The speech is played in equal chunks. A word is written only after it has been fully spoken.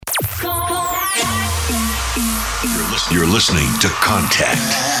You're listening to Contact.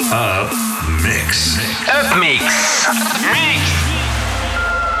 Up Mix. Up Mix.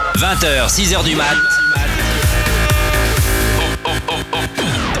 20h, 6h du mat.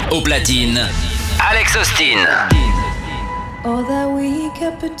 Au platine, Alex Austin. All that we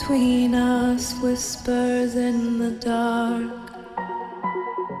kept between us, whispers in the dark.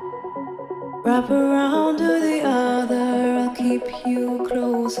 Wrap around to the other, I'll keep you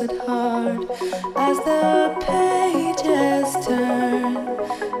close at heart. As the pages turn,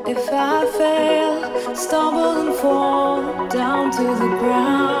 if I fail, stumble and fall down to the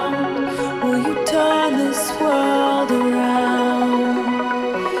ground, will you turn this world around?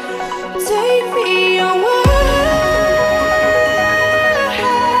 Take me away.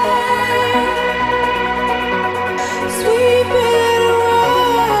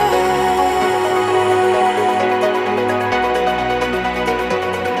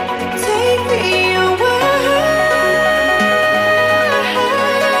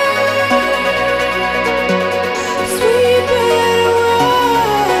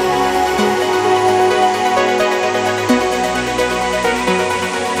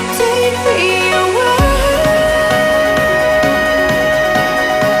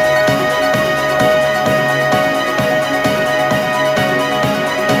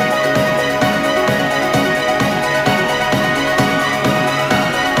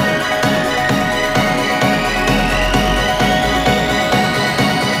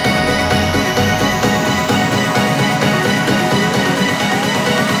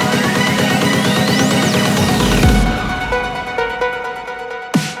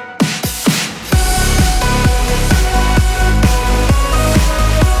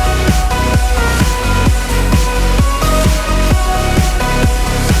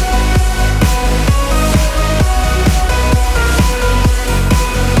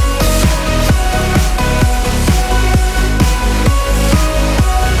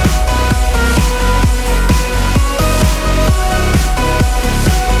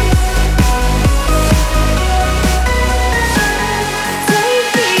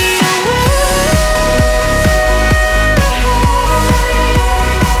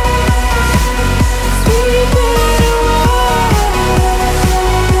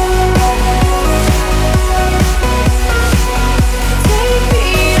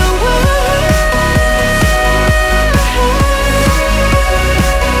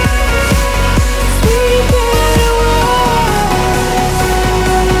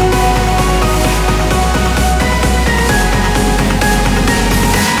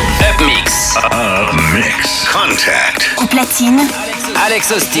 Platine,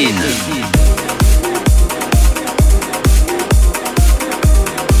 Alex Austin.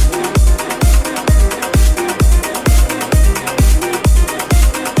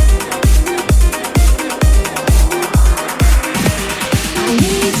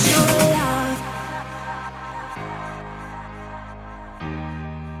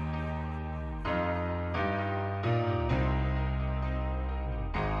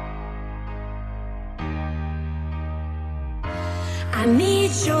 I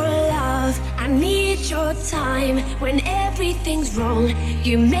need your love, I need your time. When everything's wrong,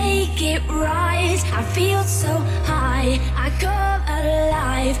 you make it right. I feel so high, I come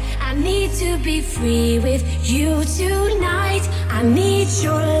alive. I need to be free with you tonight. I need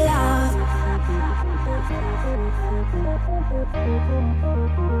your love.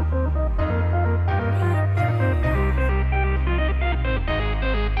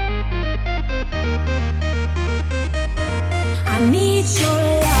 I need your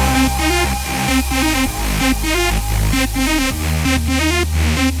love.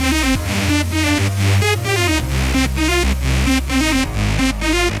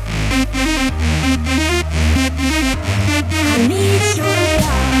 I need your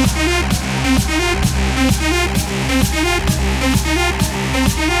love.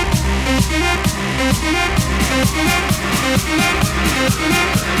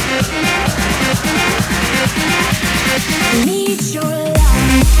 I need your love.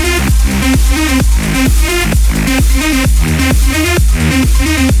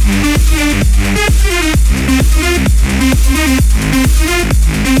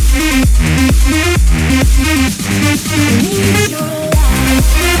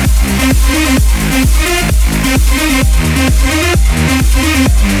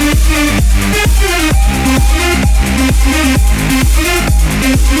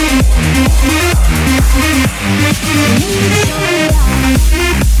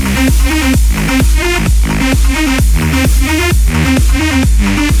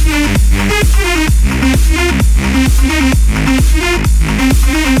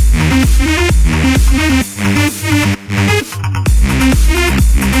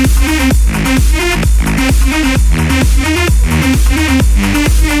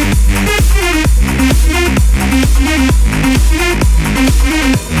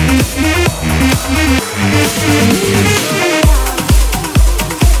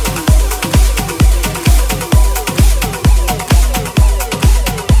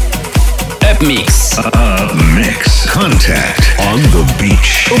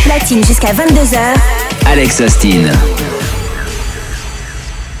 beach. Au platine jusqu'à 22h. Alex Austin.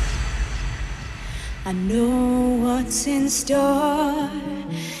 I know what's in store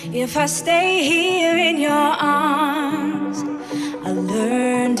if I stay here in your arms. I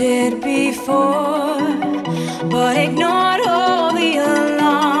learned it before, but ignored all the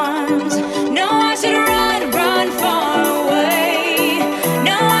alarms. No, I should run far away.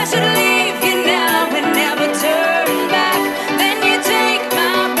 No, I should leave you now and never turn back. Then you take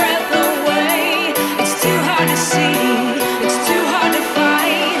my breath away. It's too hard to see, it's too hard to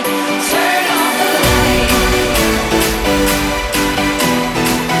fight. Turn off the light.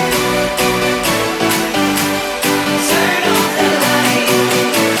 Turn off the light.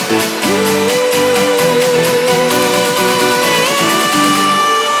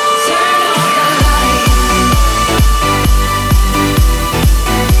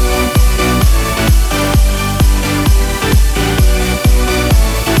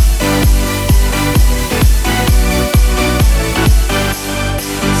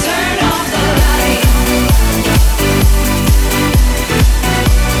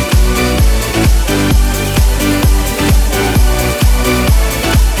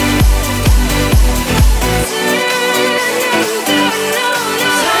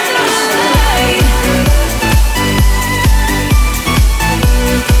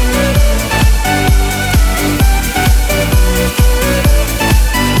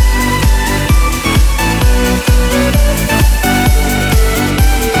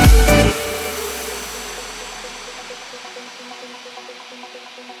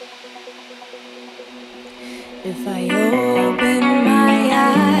 If I open my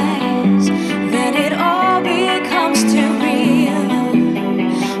eyes, then it all becomes too real.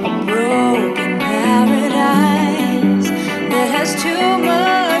 A broken paradise that has too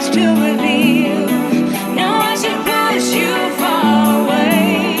much to reveal. No, I should push you far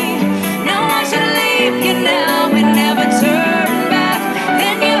away. No, I should leave you now and never turn back.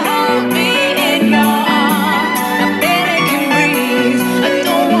 Then you hold me in your arms. I barely can breathe. I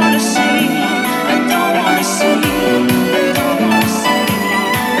don't wanna see. I don't wanna see.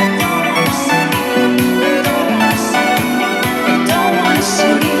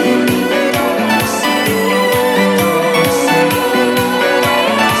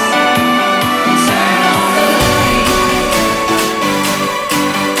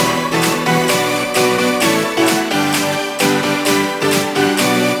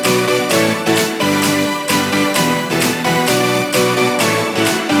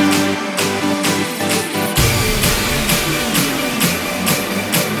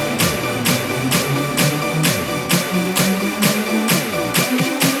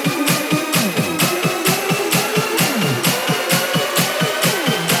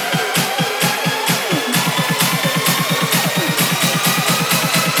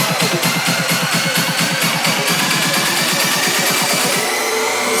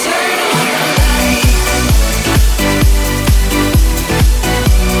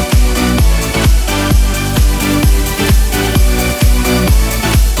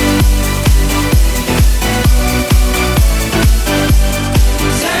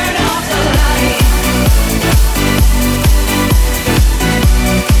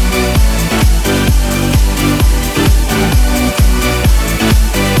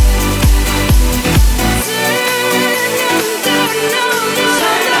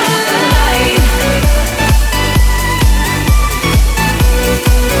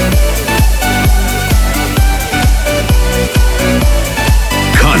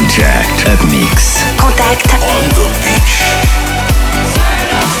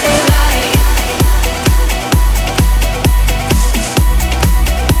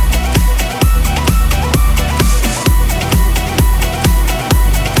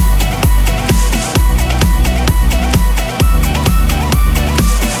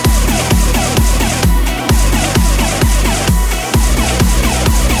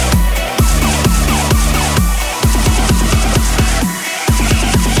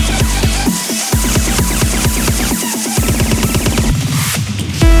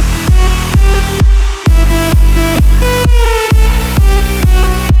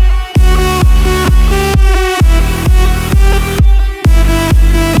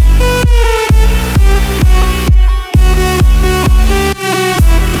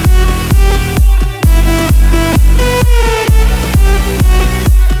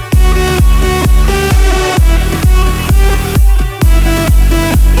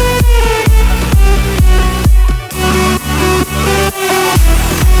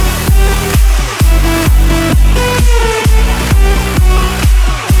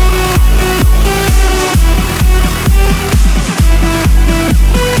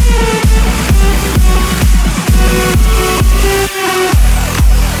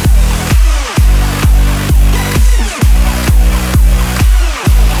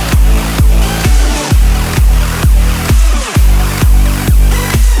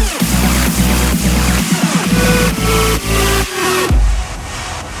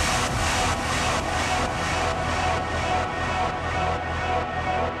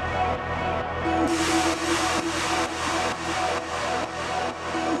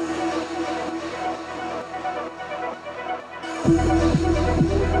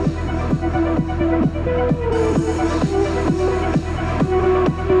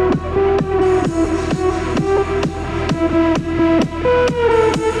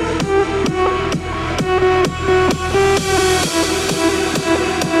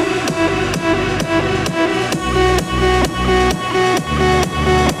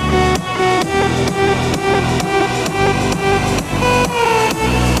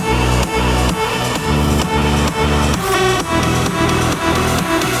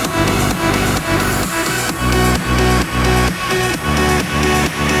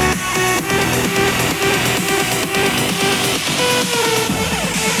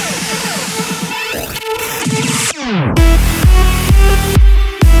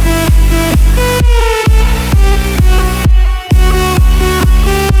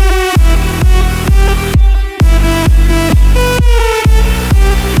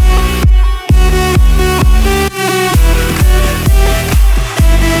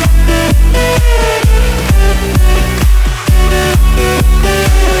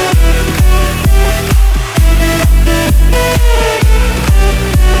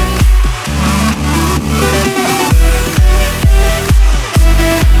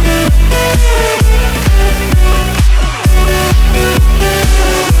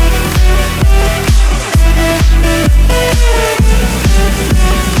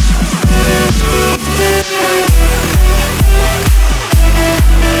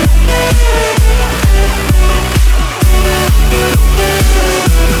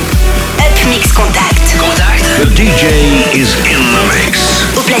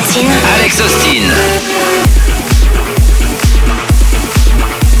 Alex Austin.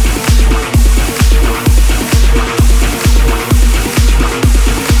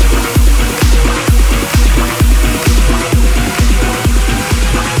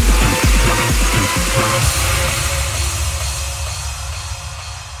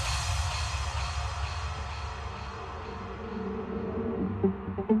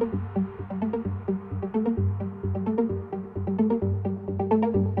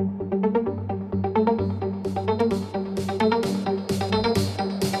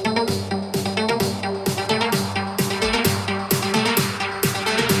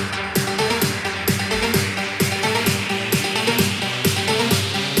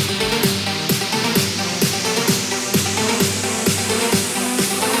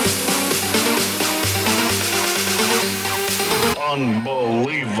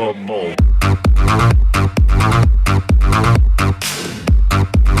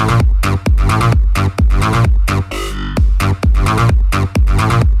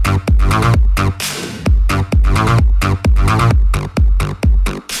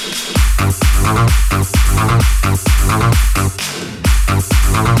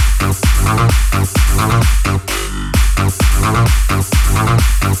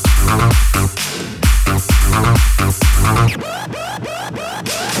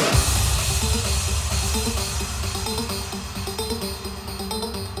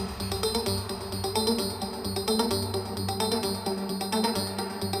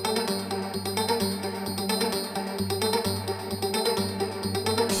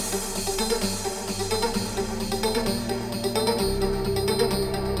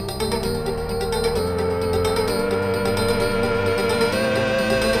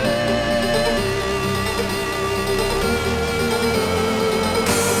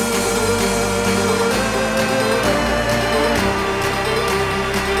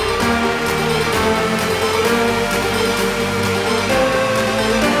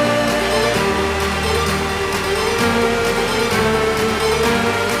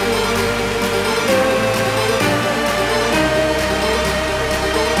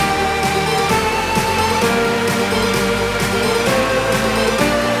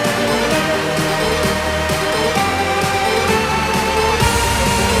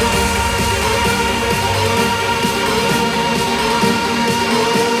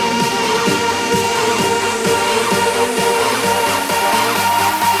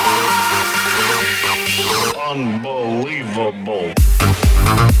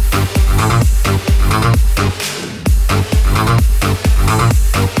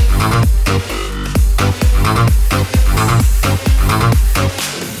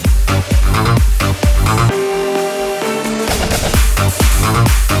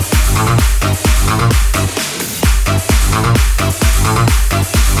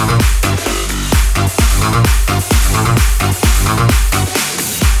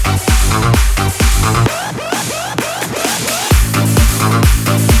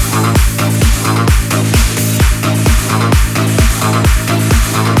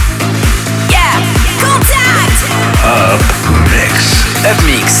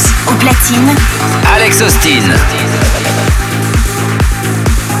 Upmix. Au platine, Alex Austin.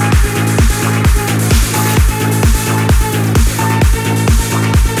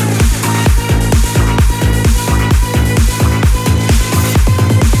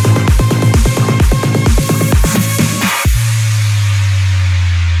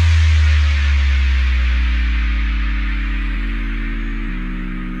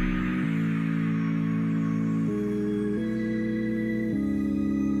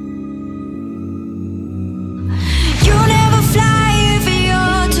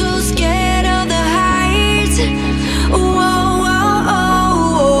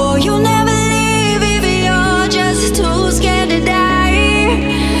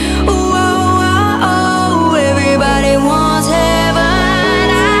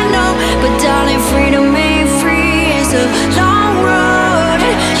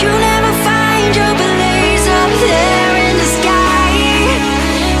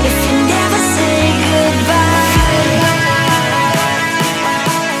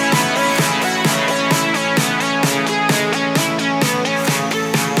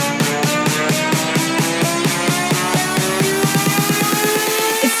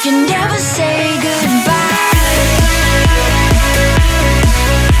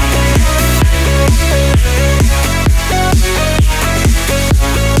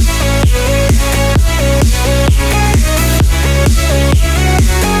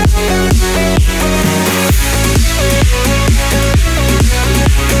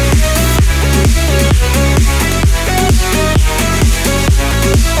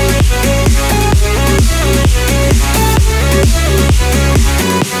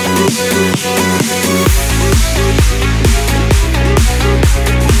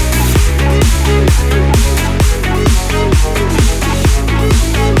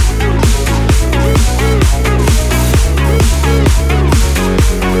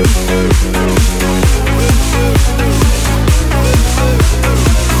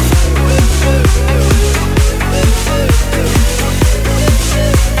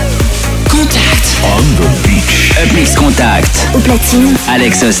 Upmix Contact. au platine,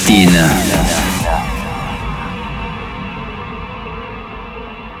 Alex Austin.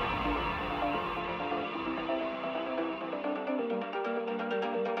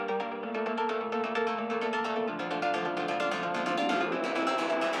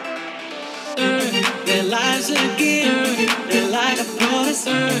 Their lives again, their light upon us,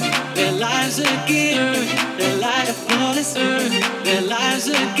 their lives again, their light upon us, their lives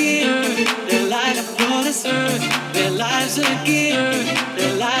again, their light upon us, their lives again,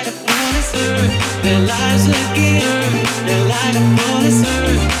 their light upon us, their lives again, their light upon us,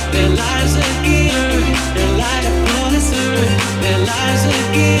 their lives again, their light upon us, their lives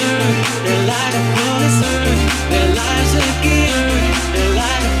again, their light upon us, their lives again, their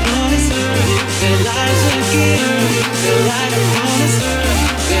light upon us, their lives again, their light upon us,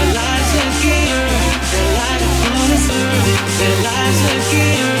 their lives again, their light upon us, their lives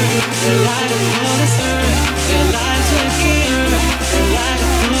again, their light upon us, their lives again, their light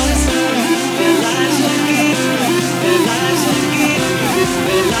upon us, their lives again, their lives again,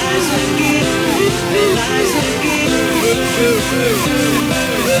 their lives again, their lives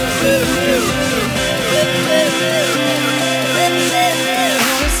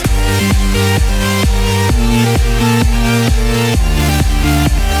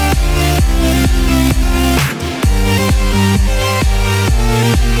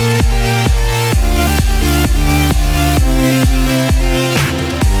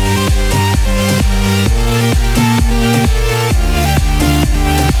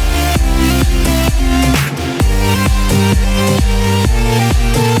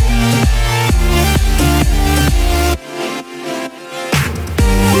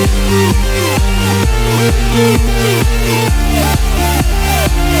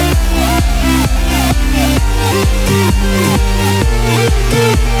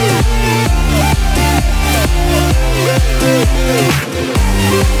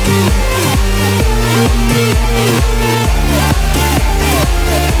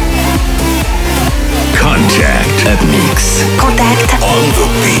Upmix. contact, On the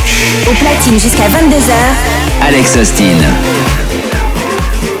beach. au platine jusqu'à 22h. Alex Austin. Together.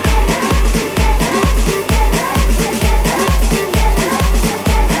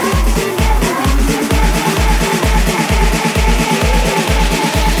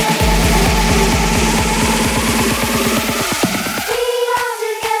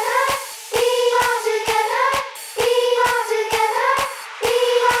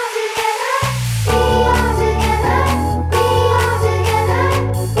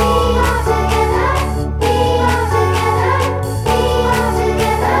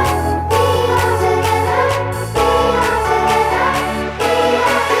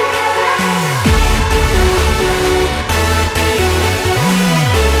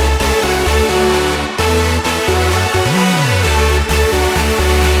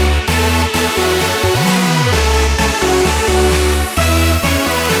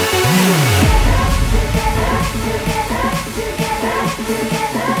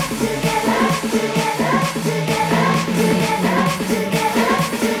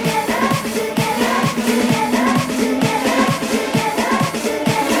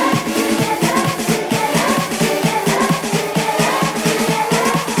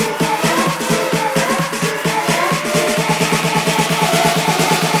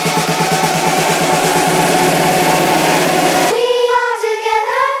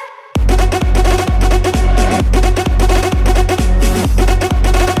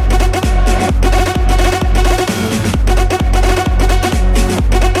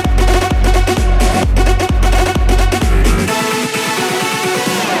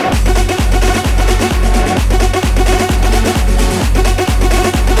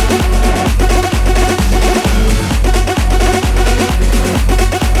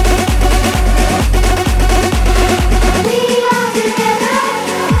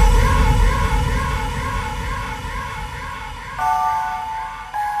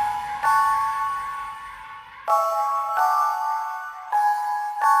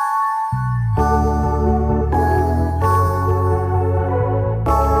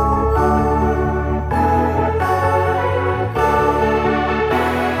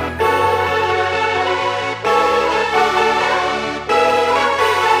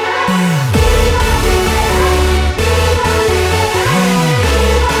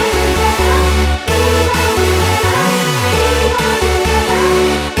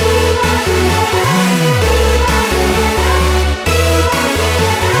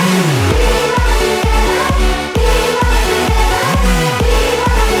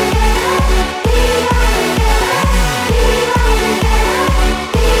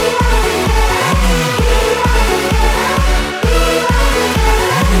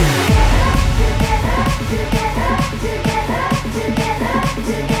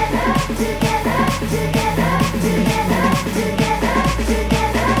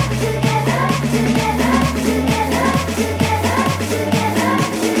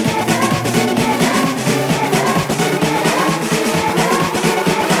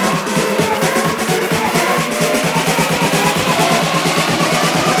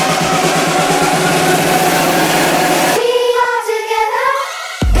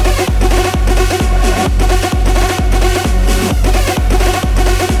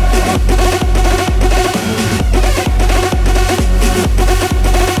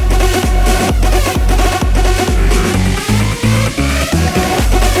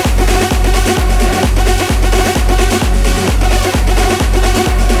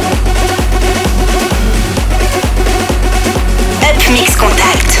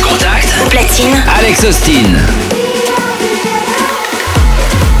 platine. Alex Austin.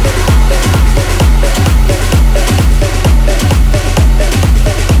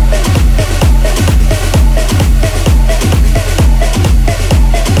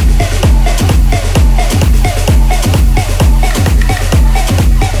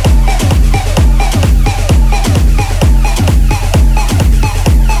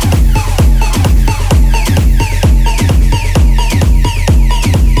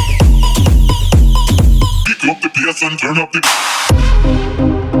 And turn up the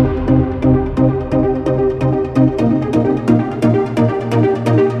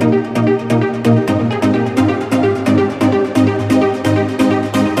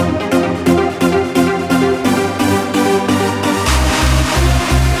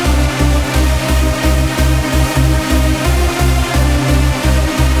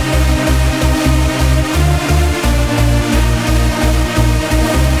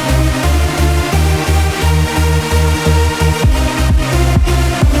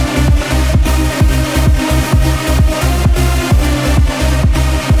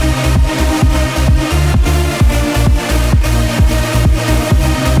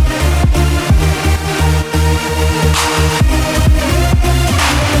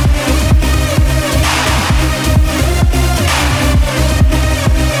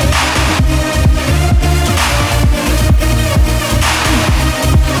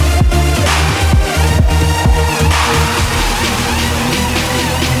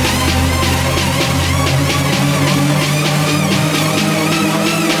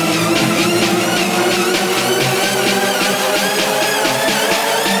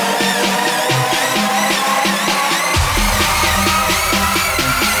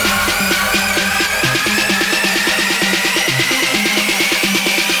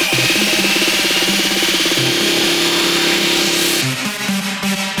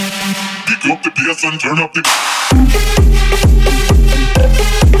and turn up the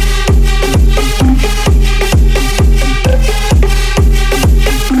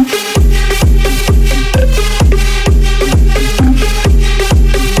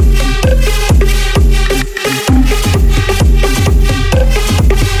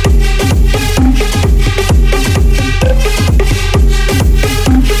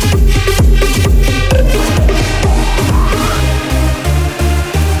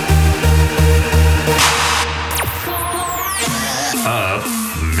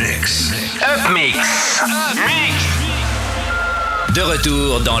De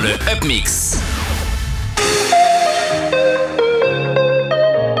retour dans le Up Mix.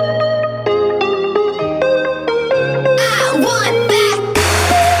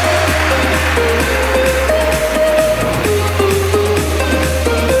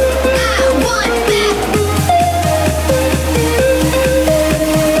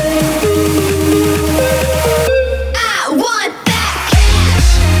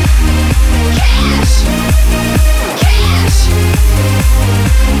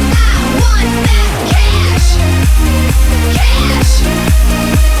 One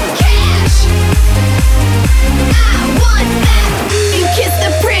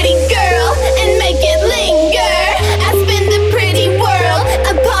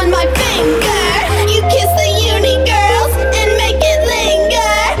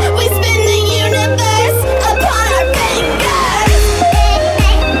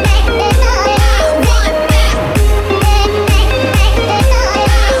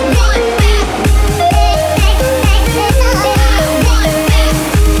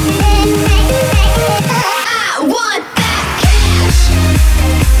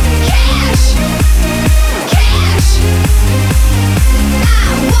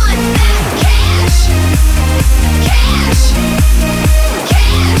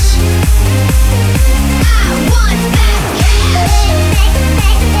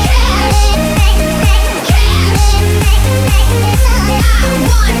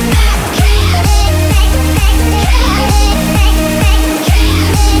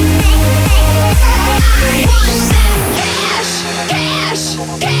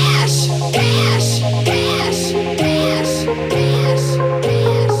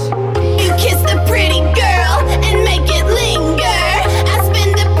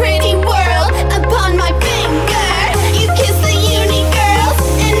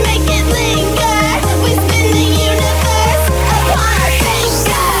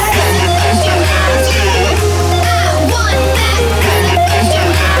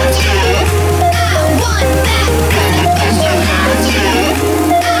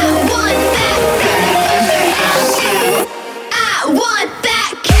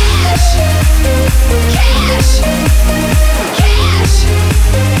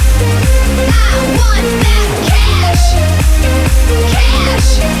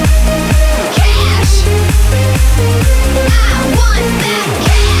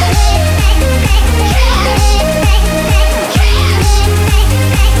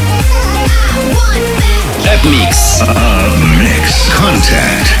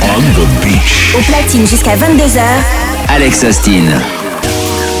Contact on the beach. Au platine jusqu'à 22h. Alex Austin.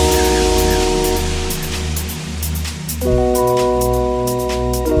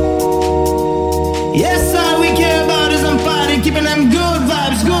 Yes, all we care about is some party, keeping them good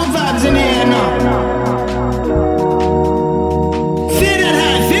vibes in the air now. Feel that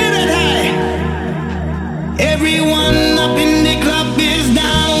high. Everyone up in the club is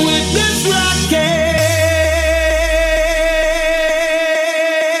down with this rocket.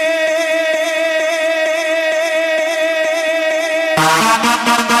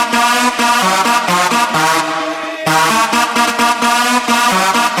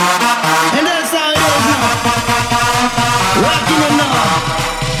 And that's how it is now. Rocking it now.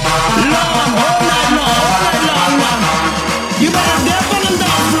 Long, all night long now. You better dip on the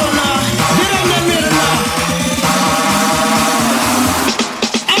dance floor now. Get on that middle now.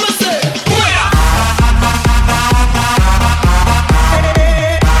 I'ma say,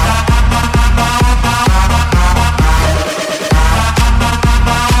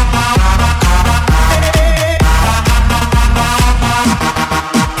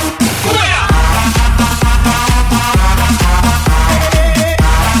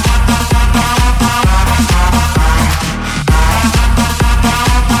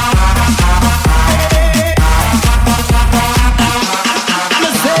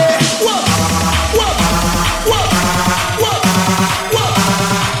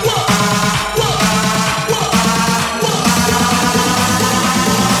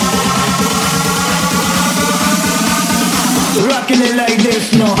 rocking it like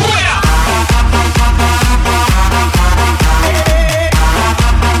this now.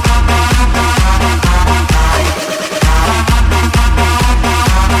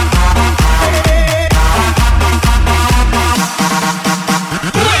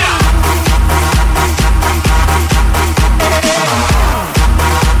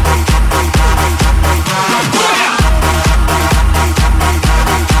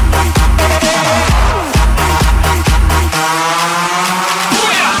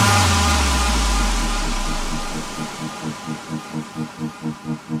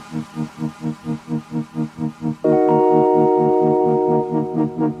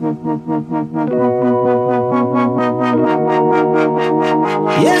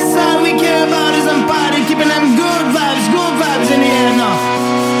 Yes, all we care about is some party, keeping them good vibes in the air now.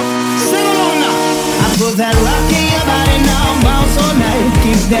 Sing along now. I put that rock in your body now, bounce all night.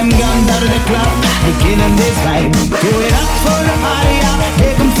 Keep them guns out of the club, they killing this vibe. Do it up for the party out,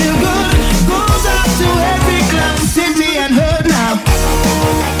 make them feel good. Goes out to every club, city and hood now.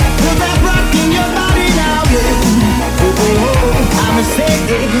 Put that rock in your body now, yeah. Oh, I'ma say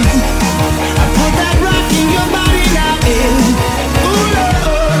it. I put that rock in your body now, yeah.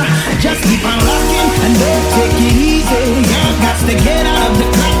 Just keep on rocking and don't take it easy. You got to get out of the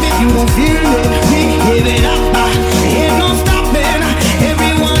club if you don't feel it. We give it up, ain't no stopping.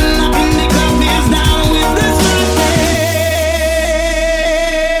 Everyone up in the club is down with this rocket.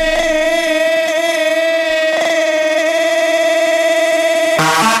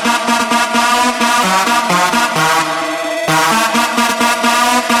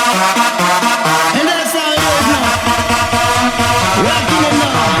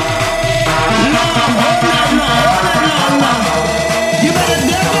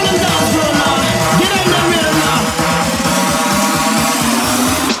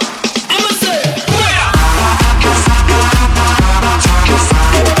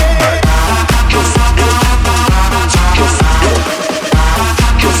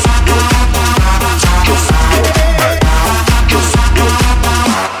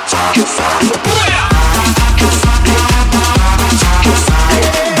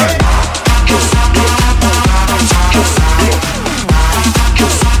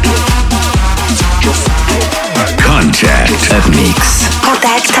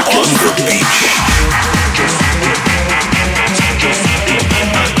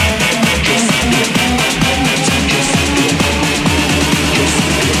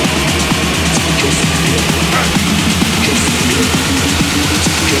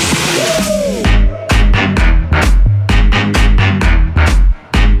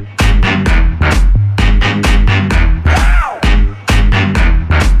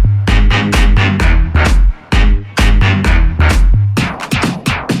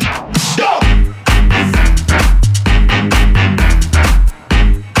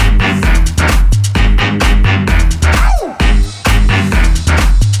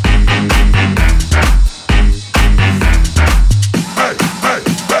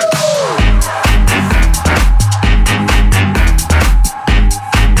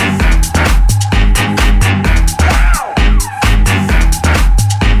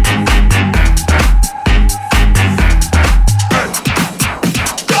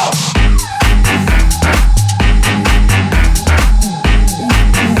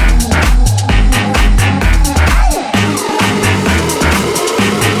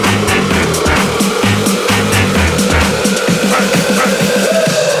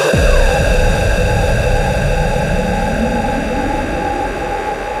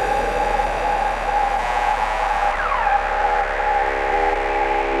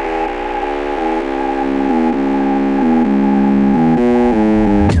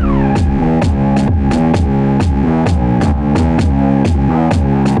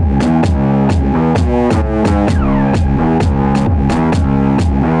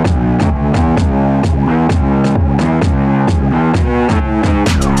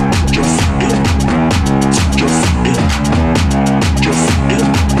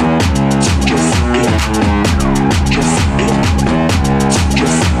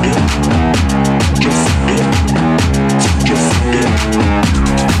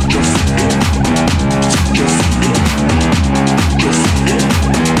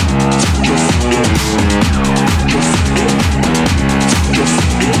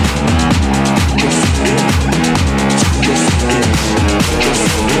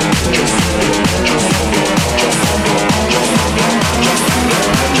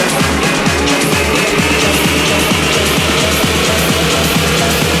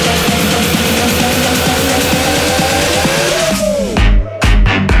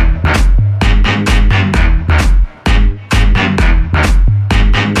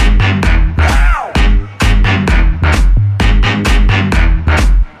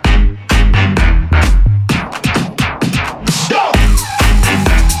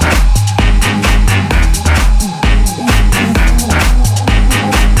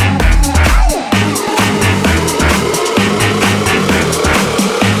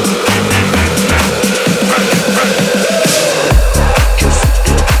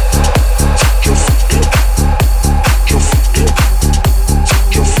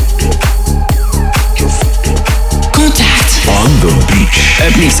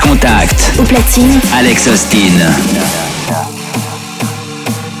 Uplix Contact. Au platine, Alex Austin.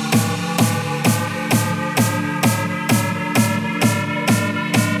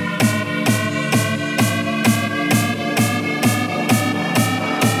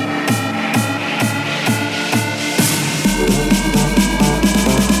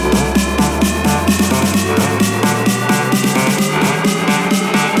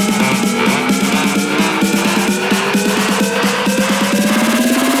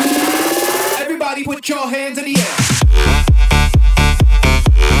 Put your hands in the air.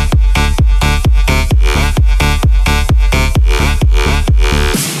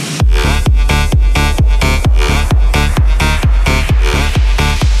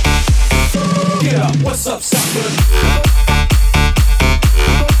 Yeah, what's up, sucker?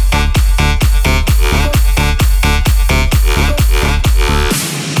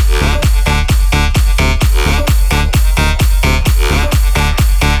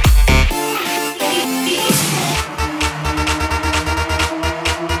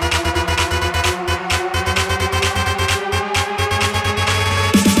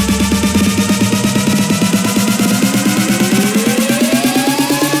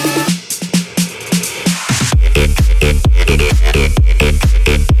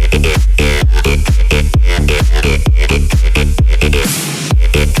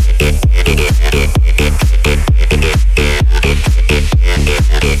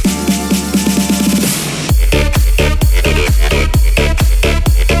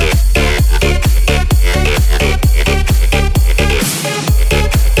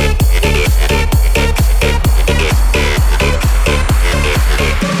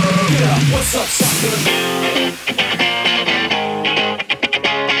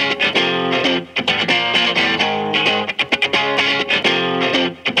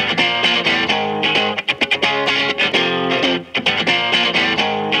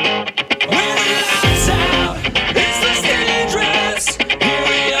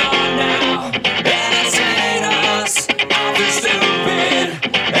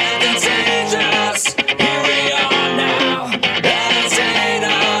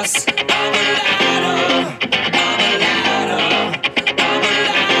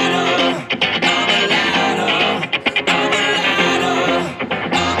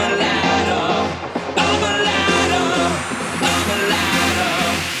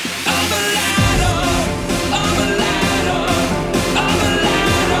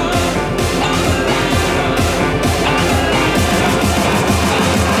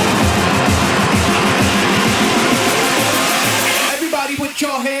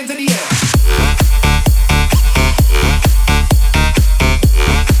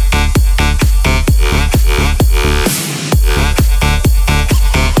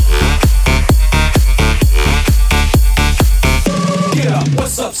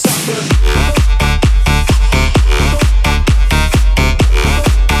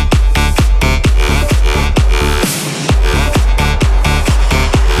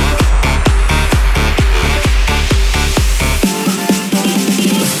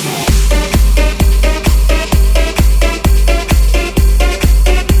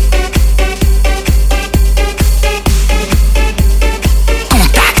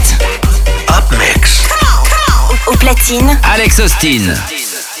 Alex Austin. Oh,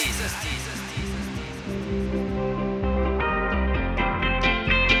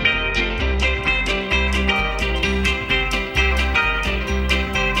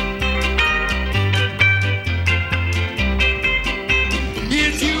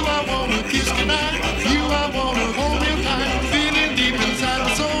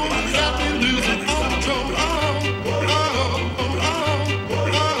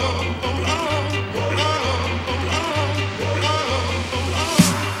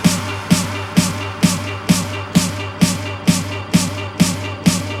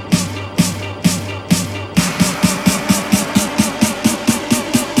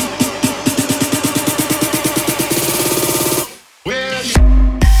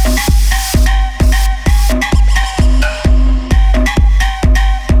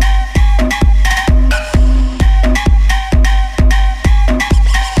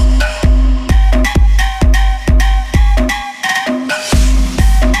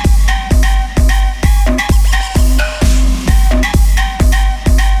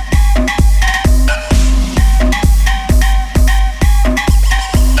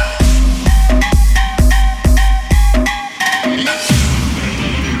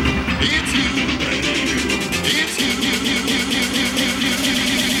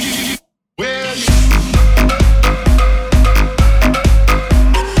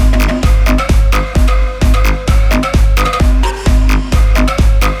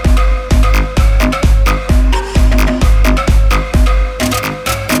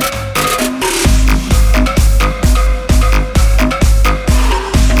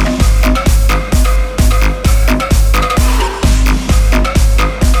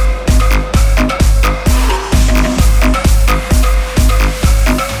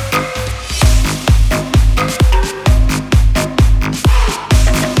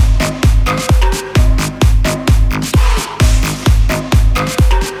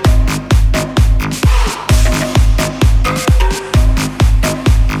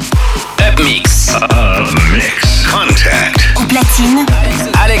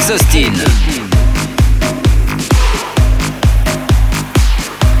 Austin.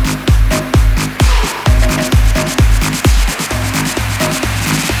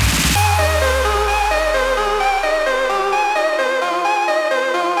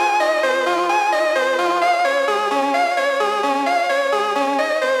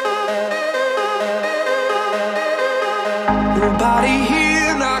 Nobody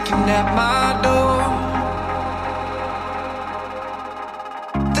here knocking at my door.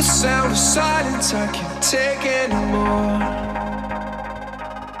 The sound of silence I can't take anymore.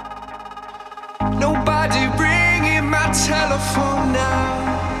 Nobody ringing my telephone now.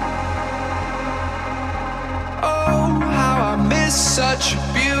 Oh, how I miss such a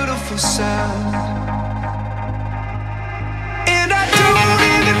beautiful sound. And I don't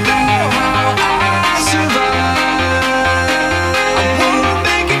even know how I survive.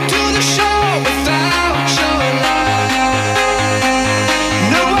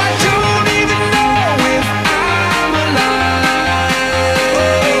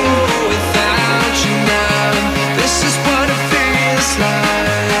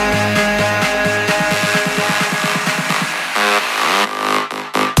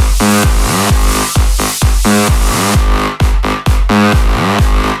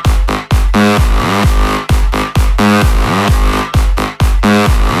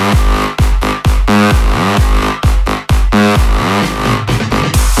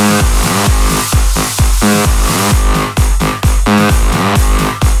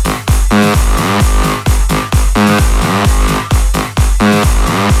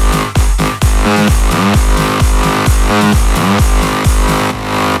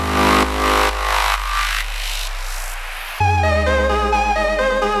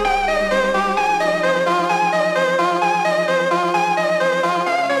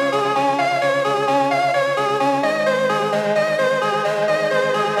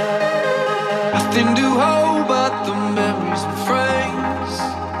 Nothing to hold but the memories and frames.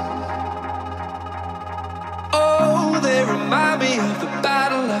 Oh, they remind me of the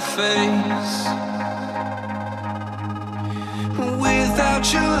battle I faced. Without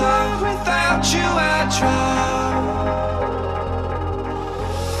your love, without you I drown.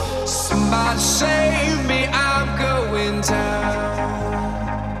 Somebody save me, I'm going down.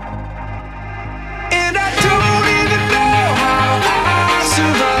 And I don't even know how I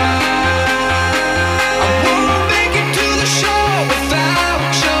survive.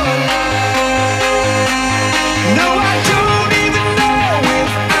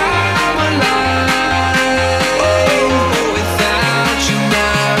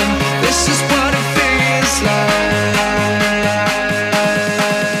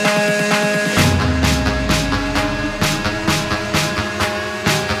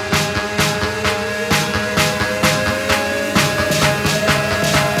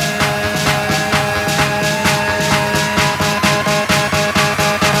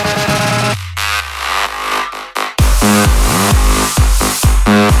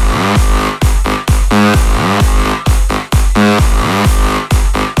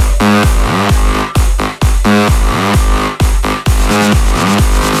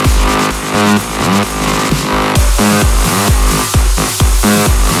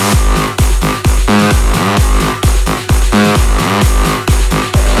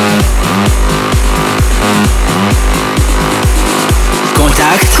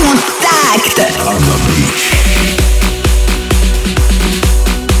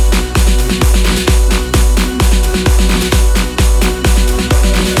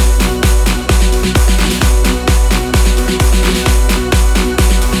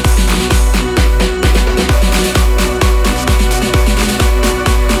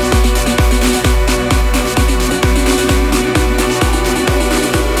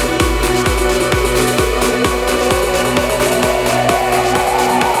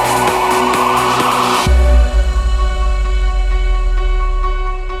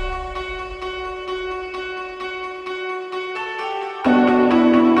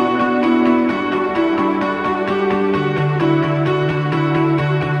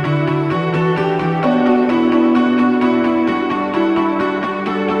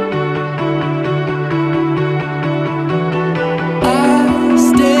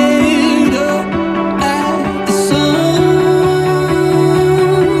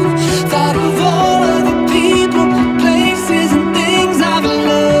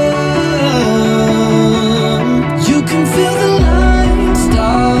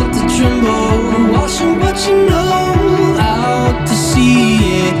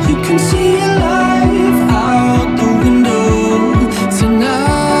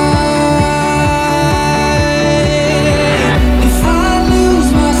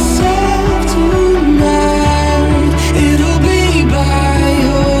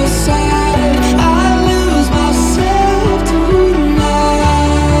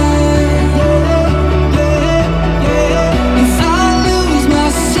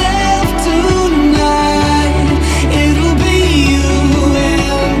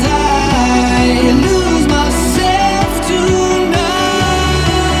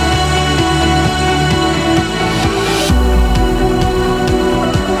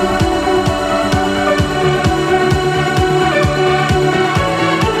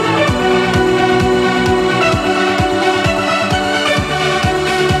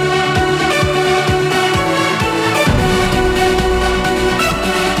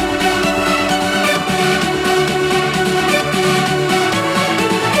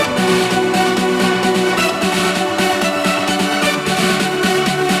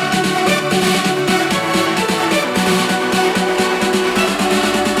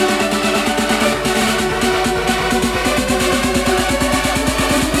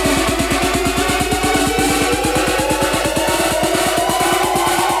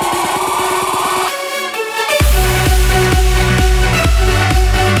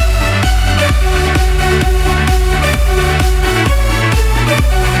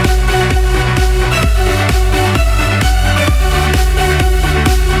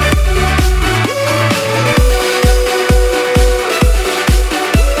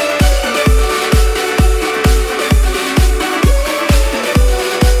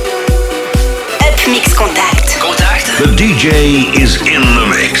 DJ is in the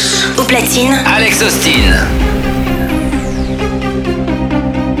mix. Au platine, Alex Austin.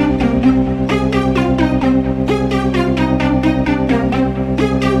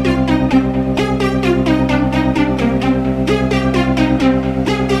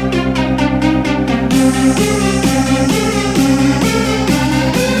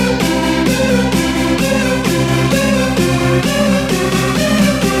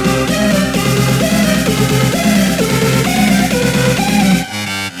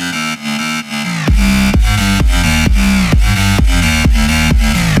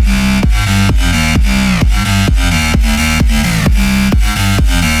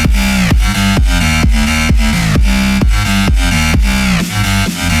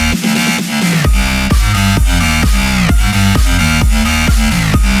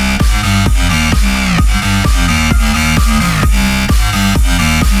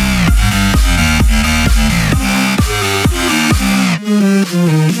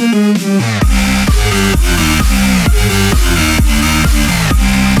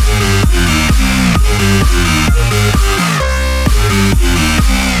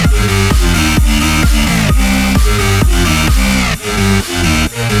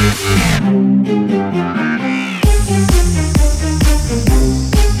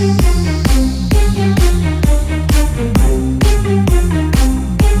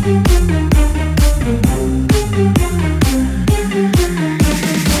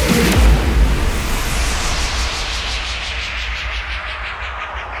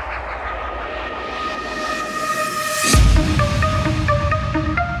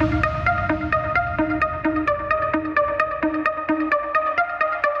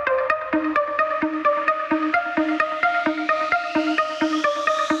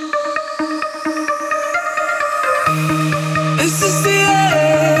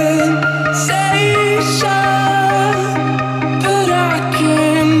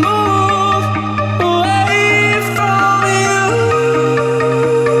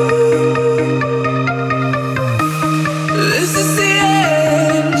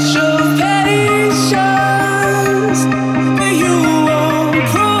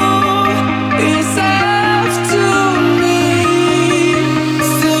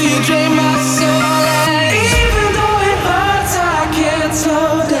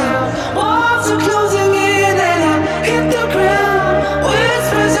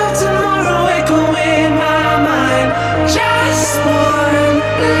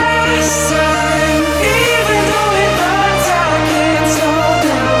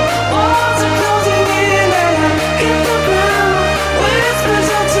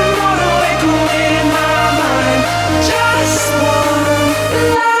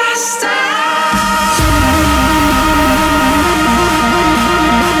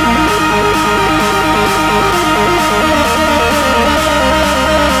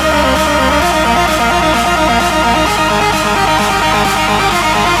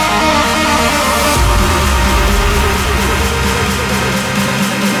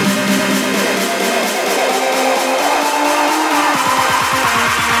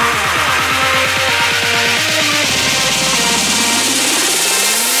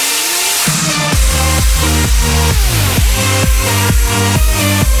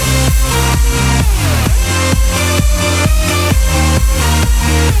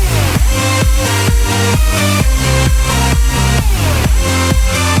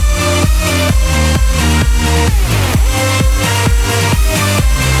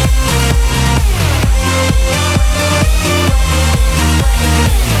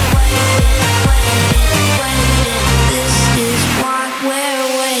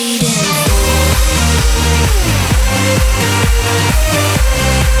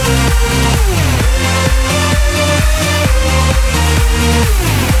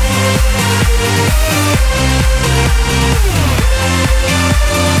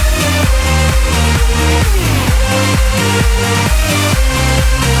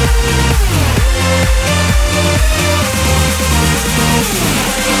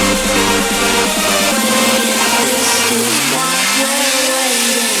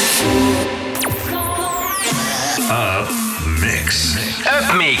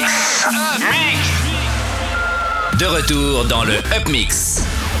 De retour dans le Up Mix.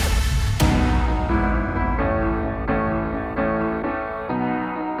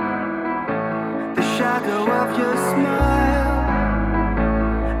 The shadow of your smile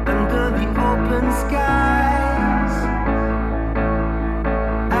under the open skies.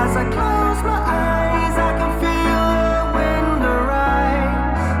 As I close my eyes, I can feel the wind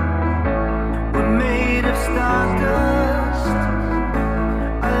arise. We're made of stardust.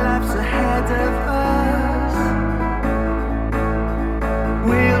 Our lives ahead of us.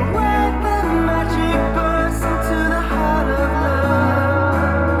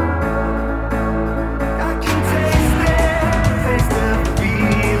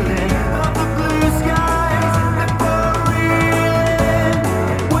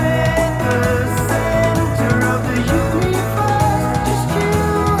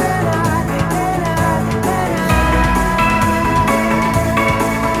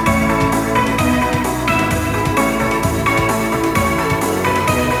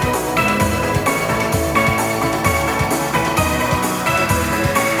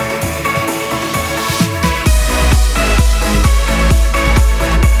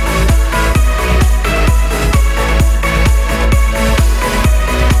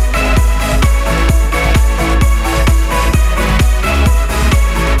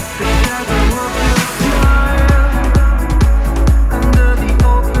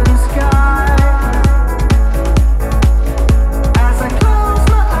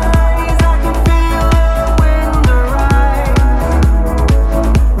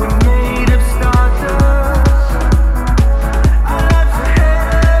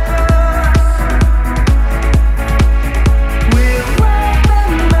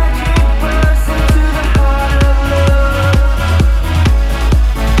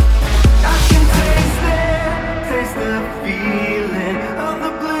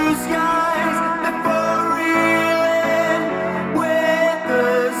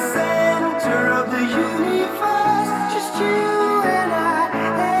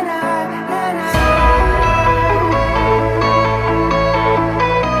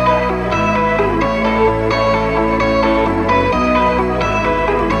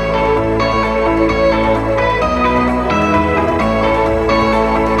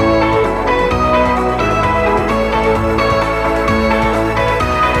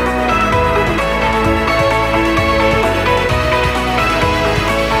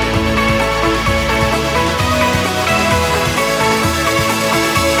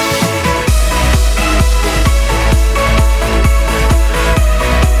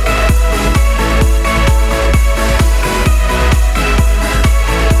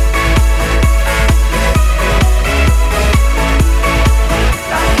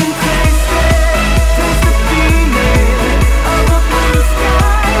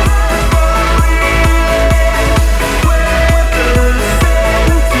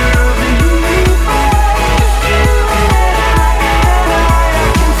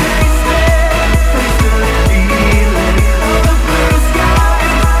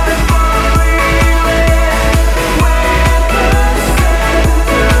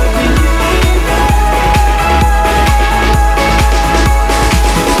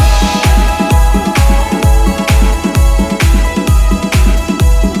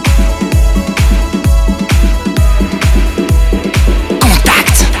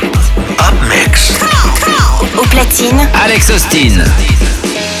 Alex Austin.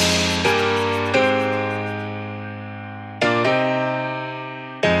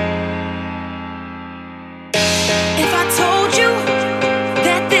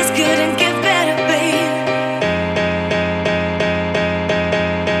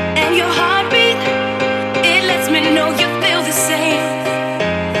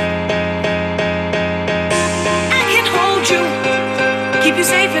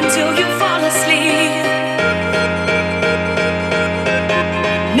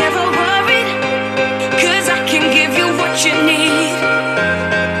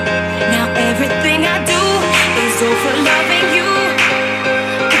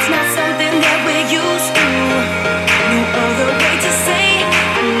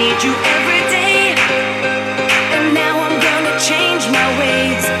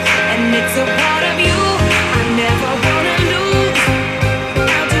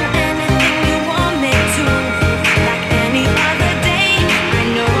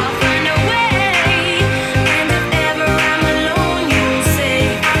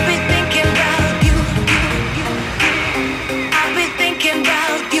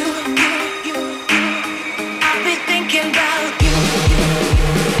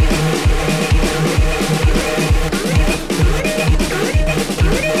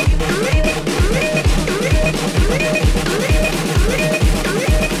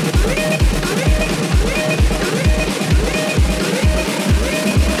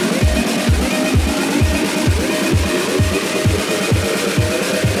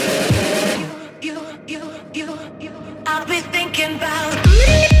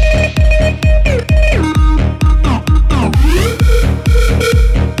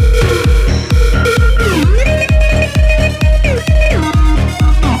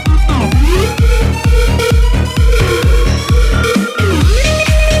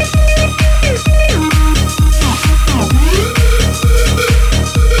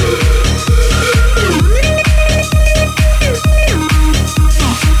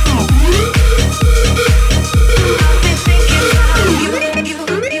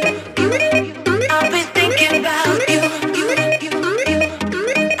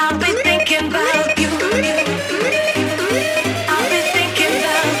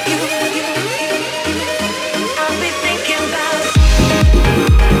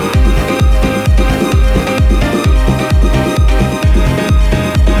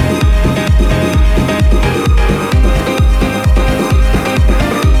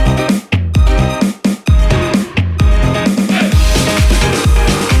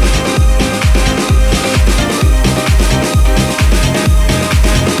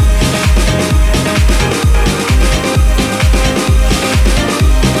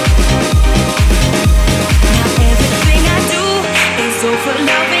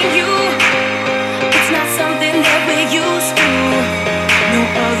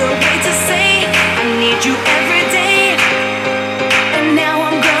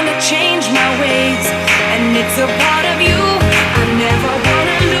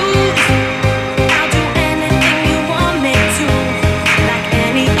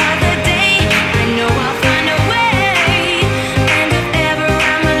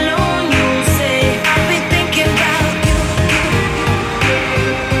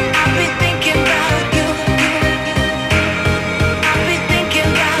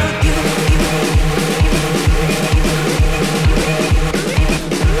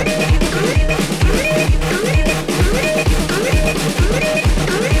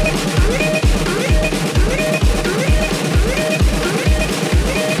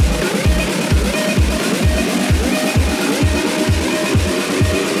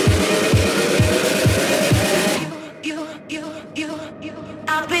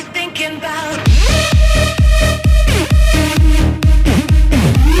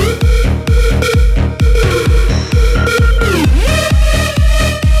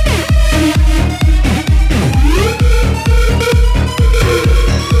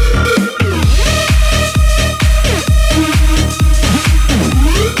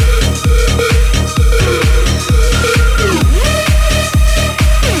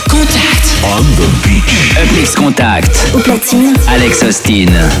 Contact. Au platine. Alex Austin.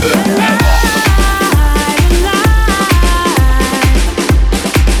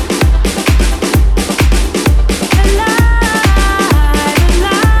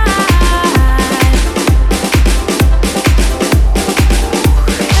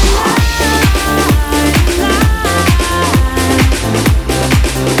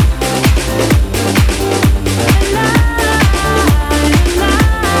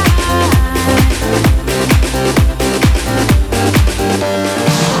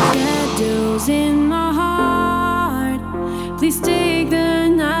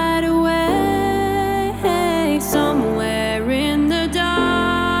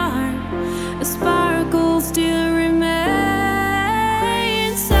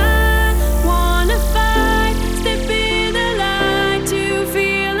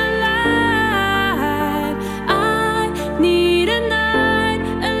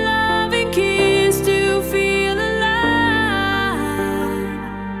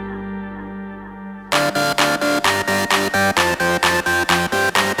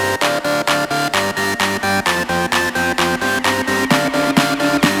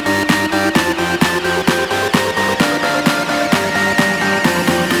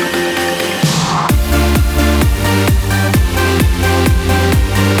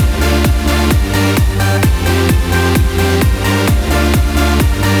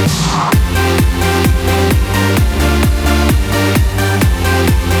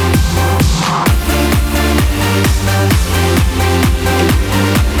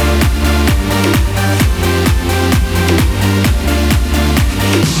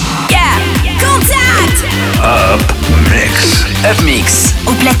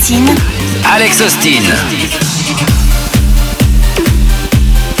 platine, Alex Austin.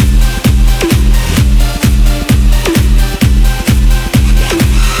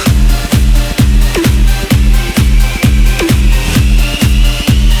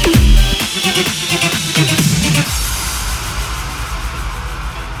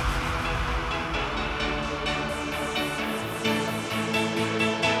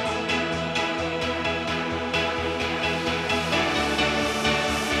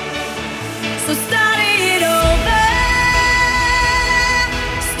 So start it over,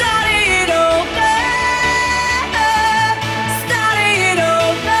 start it over, start it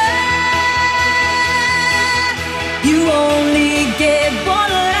over. You only get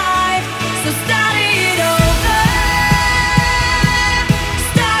one life, so start it over,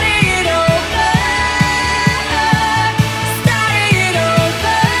 start it over, start it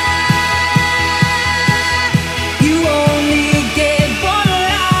over. You only get one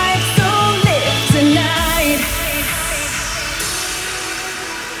life, so live tonight.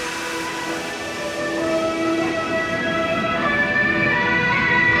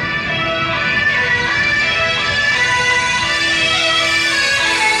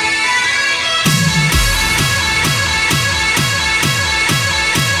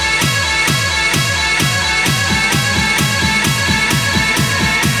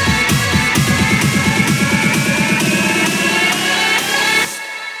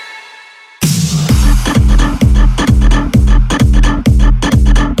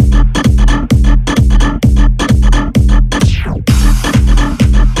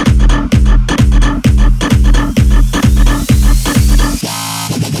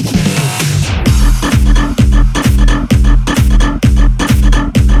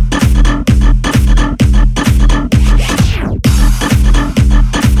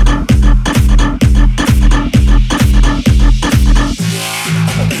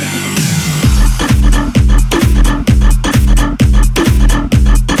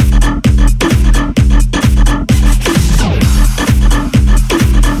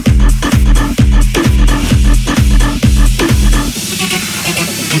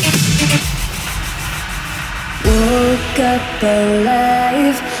 Woke up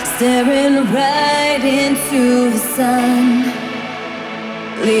alive, staring right into the sun,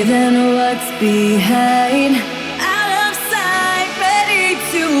 leaving what's behind, out of sight, ready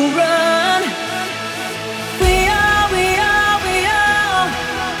to run. We all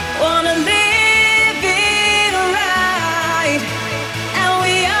wanna live it right, and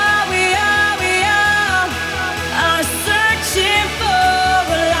we all are searching for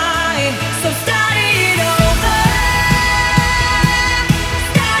a light. So start it over,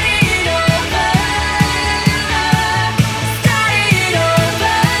 start it over, start it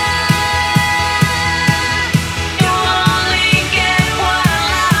over. You only get one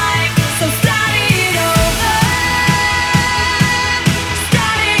life, so start it over,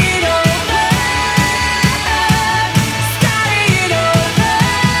 start it over, start it over.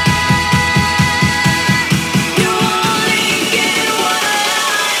 You only get one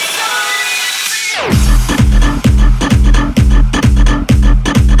life, so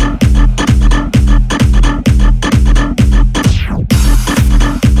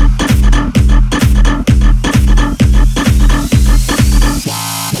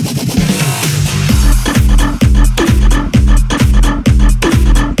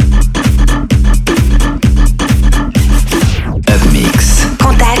Upmix.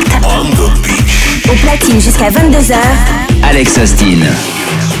 contact On the beach. au platine jusqu'à 22h. Alex Austin.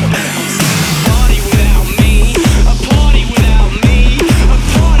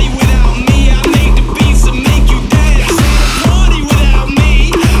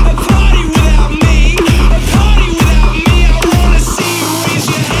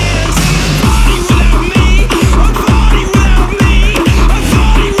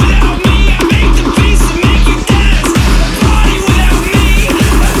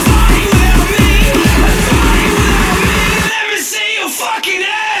 Let me see you fucking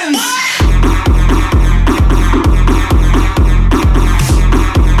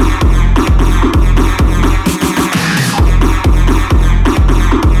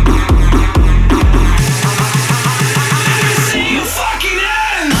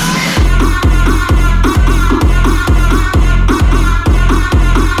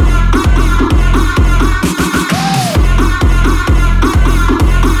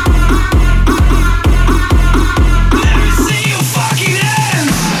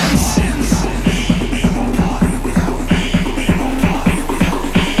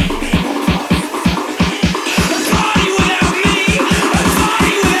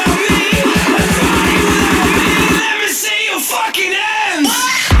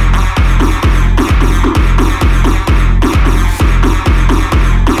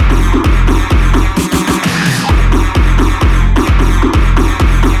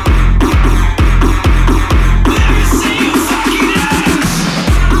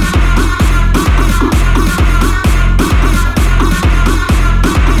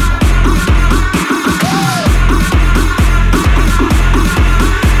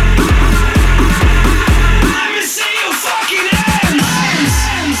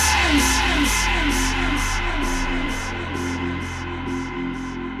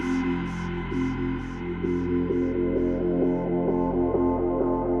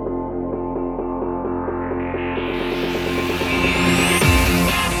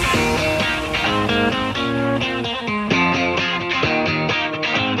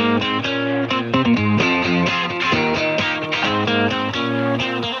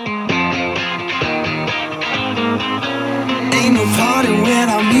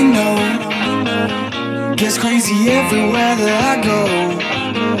crazy everywhere that I go.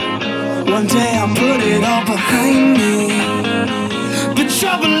 One day I'll put it all behind me, but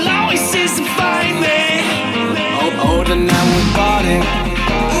trouble always seems to find me. Older now we bought it.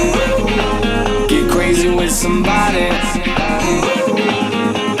 Get crazy with somebody.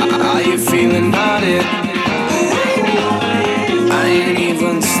 Are you feeling naughty? I ain't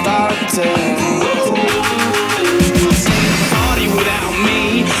even started. Party without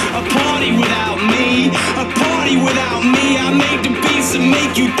me, a party without me, a party without me. I make the beats that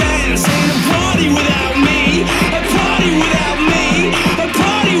make you dance. Ain't a party without me, a party without me, a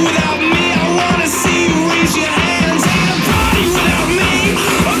party without me. I wanna see you raise your hands. Ain't a party without me,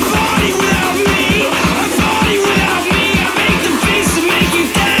 a party without me, a party without me. I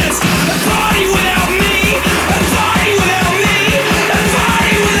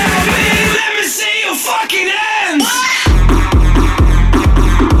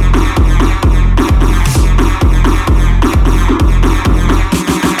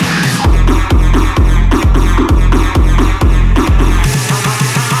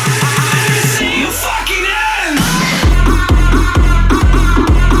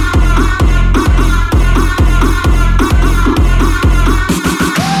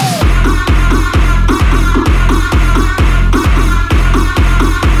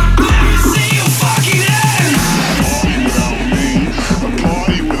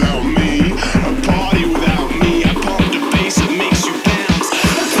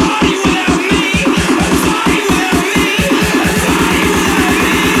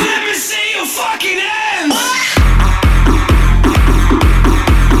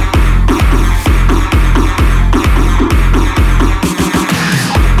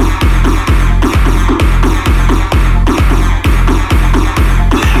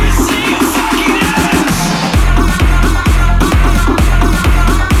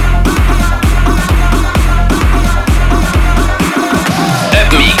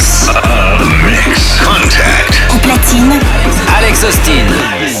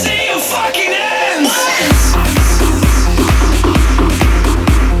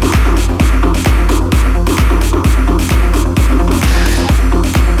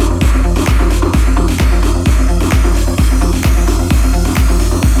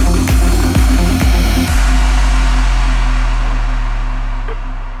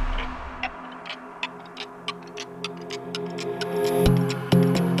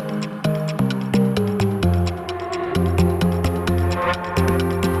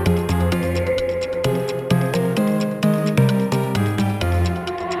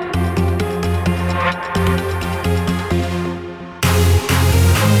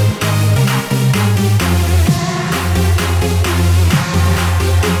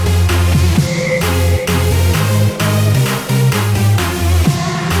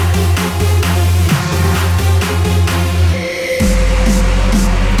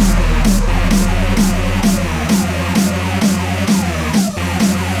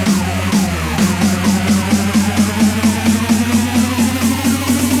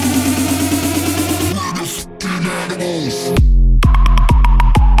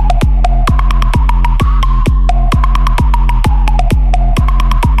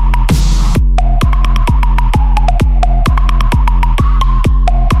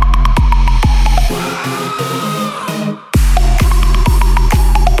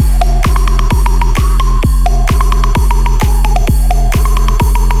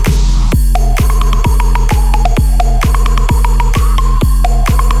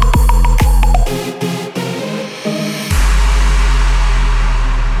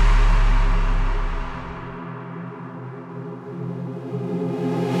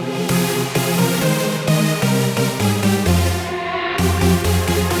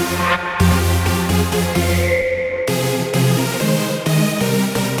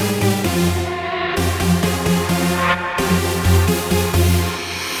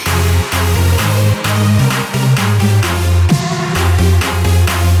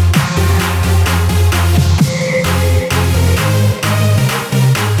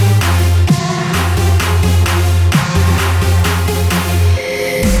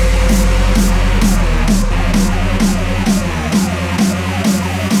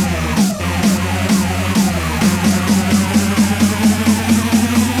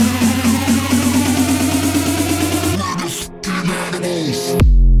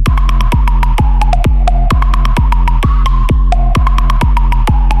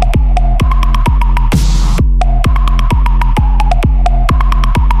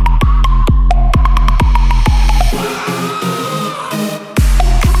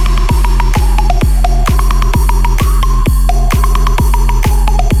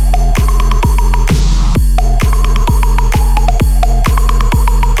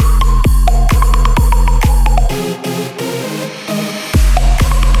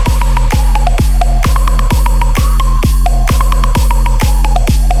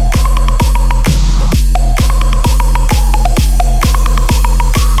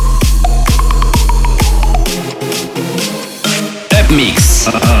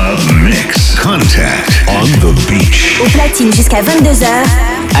Au platine jusqu'à 22h.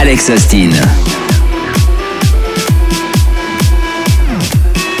 Alex Austin.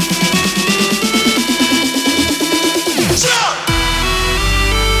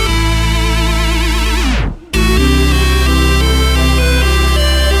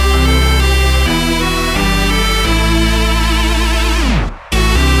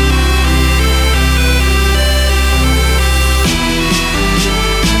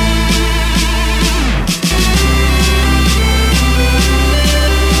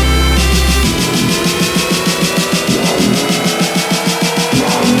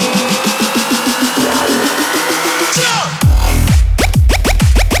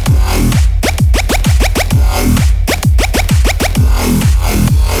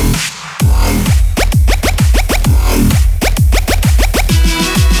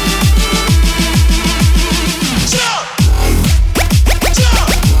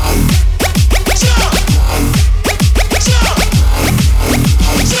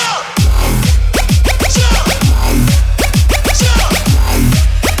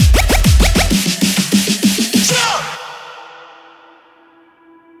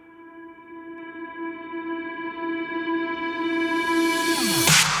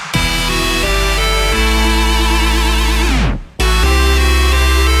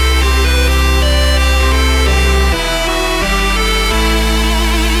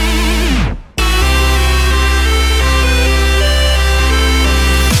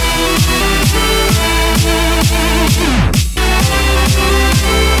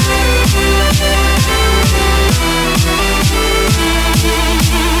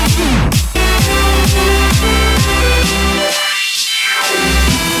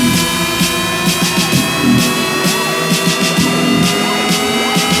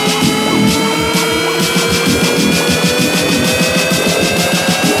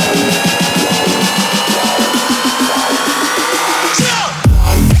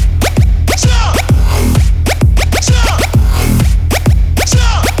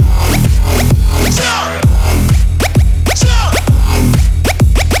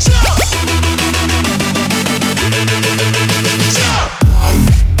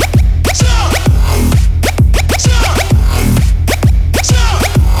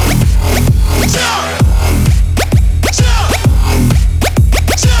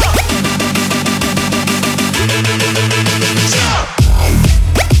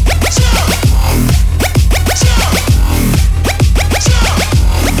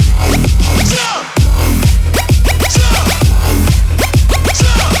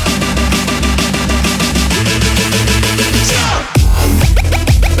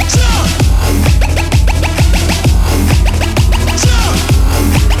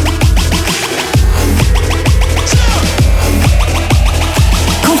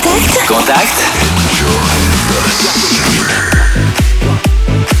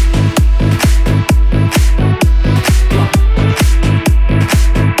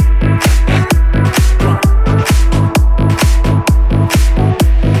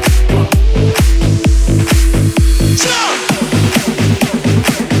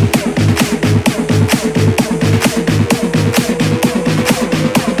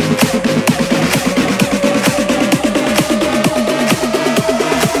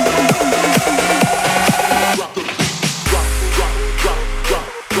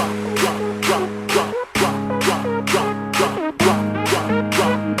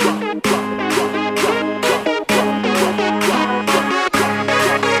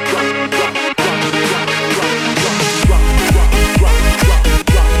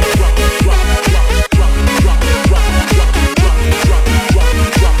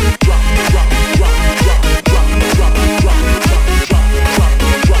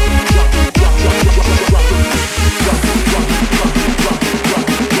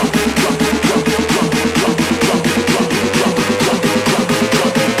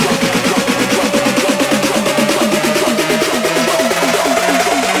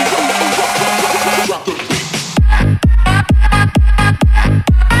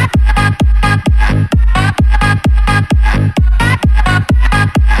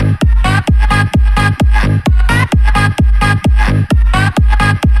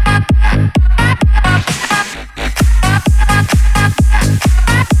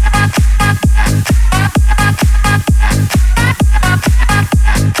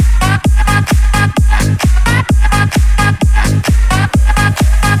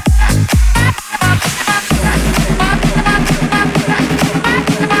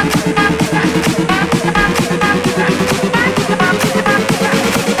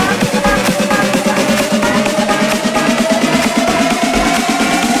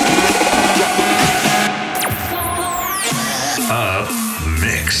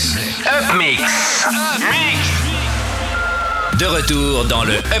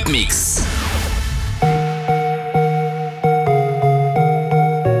 le Up Mix.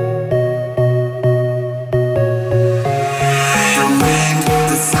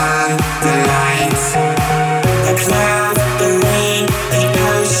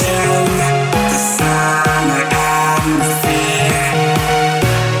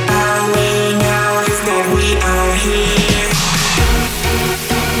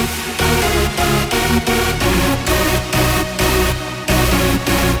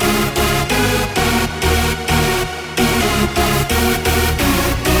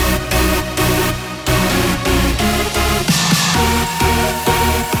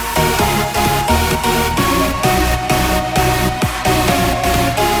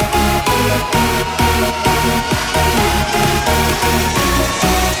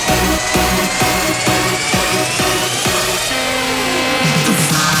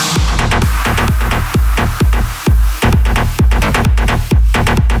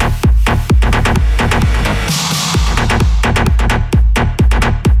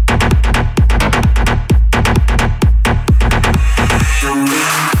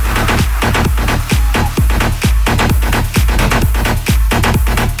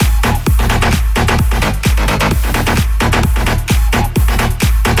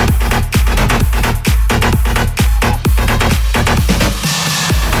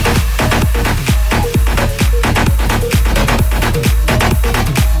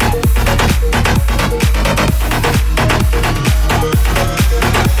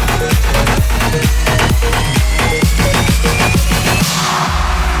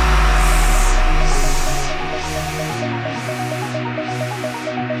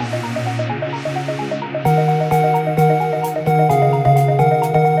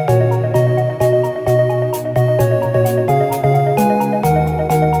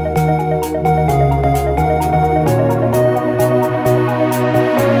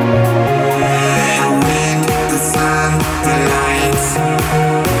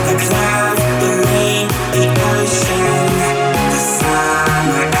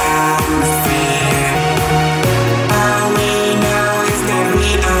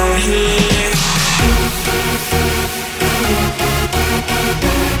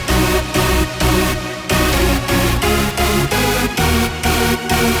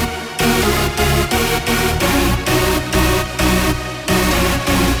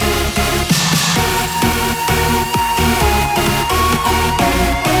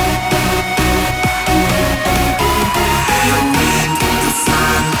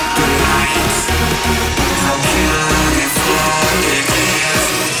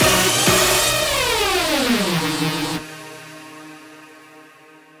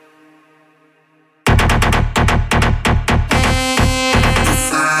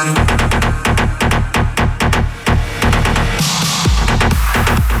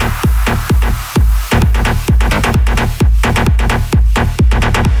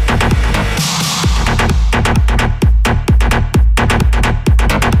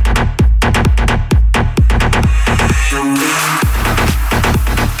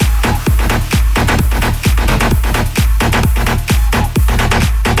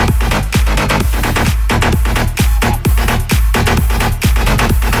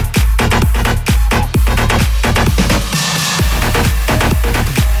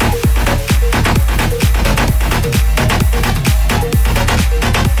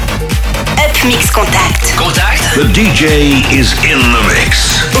 Mix Contact. Contact. The DJ is in the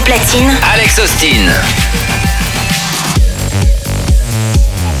mix. Au platine, Alex Austin.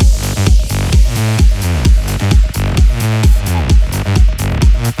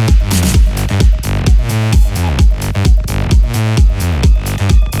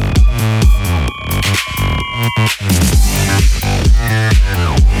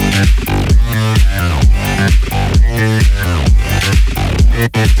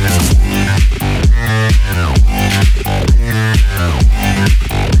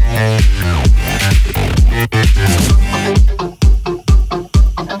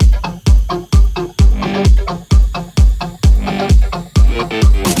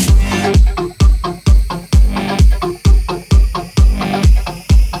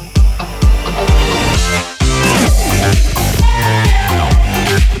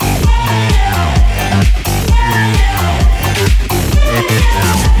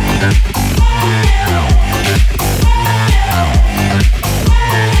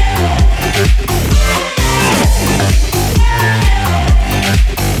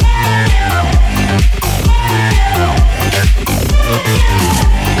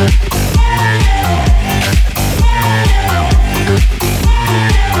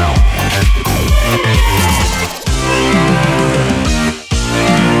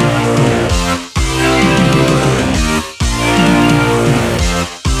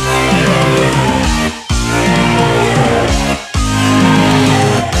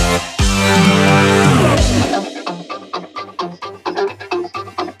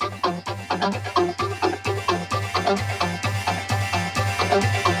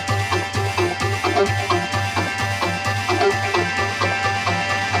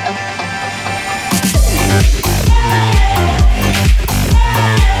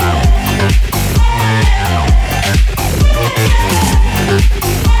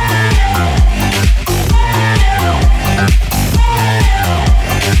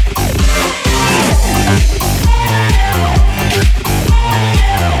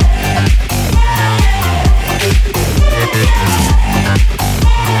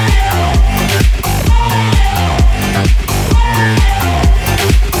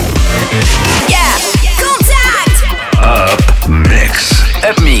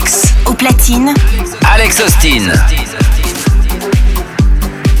 mix. Au platine, Alex Austin.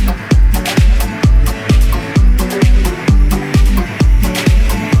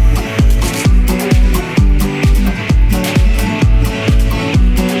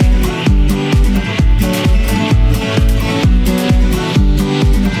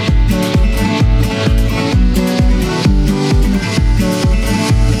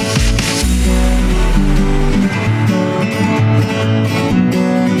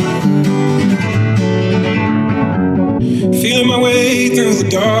 Feeling my way through the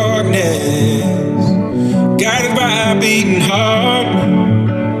darkness, guided by a beating heart.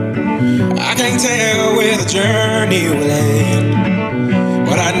 I can't tell where the journey will end,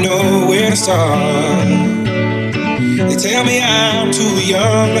 but I know where to start. They tell me I'm too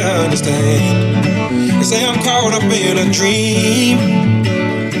young to understand. They say I'm caught up in a dream.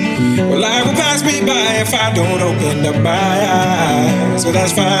 Well, life will pass me by if I don't open up my eyes. So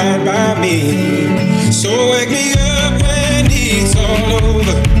that's fine by me. So wake me up when it's all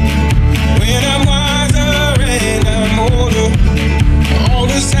over, when I'm wiser and I'm older. All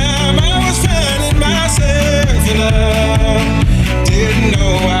this time I was finding myself and I didn't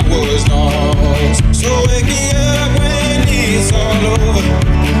know I was lost. So wake me up when it's all over,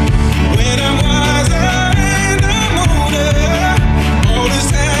 when I'm wiser and I'm older. All this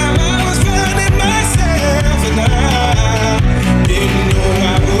time I was finding myself and I didn't know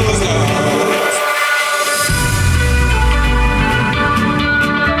I was lost.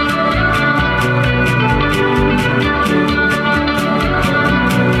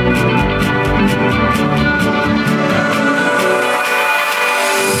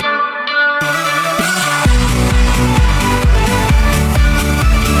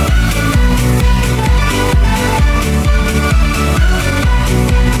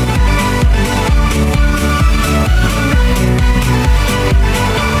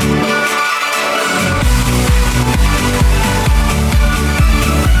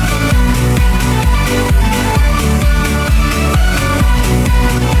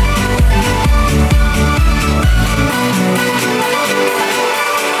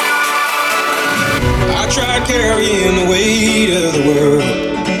 Carrying the weight of the world,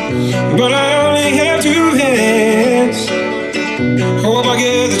 but I only have two hands. Hope I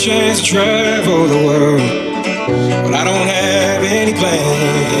get the chance to travel the world, but I don't have any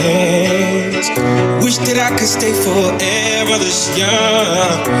plans. Wish that I could stay forever this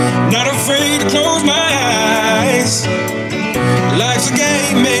young, not afraid to close my eyes. Life's a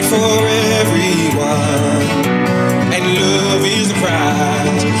game made for everyone, and love is the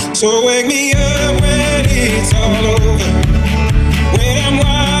prize. So wake me up when it's all over, when I'm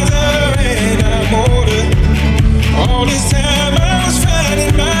wiser and I'm older. All this time I was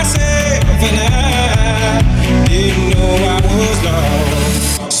finding myself and I didn't know I was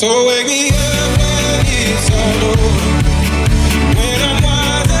lost. So wake me up when it's all over, when I'm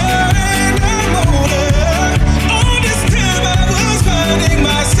wiser and I'm older. All this time I was finding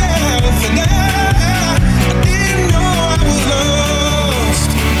myself and I didn't know I was lost.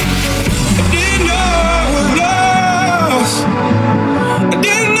 I didn't know I was lost. I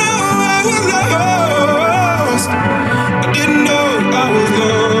didn't know I was lost. I didn't know I was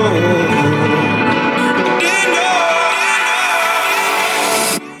lost. I didn't know.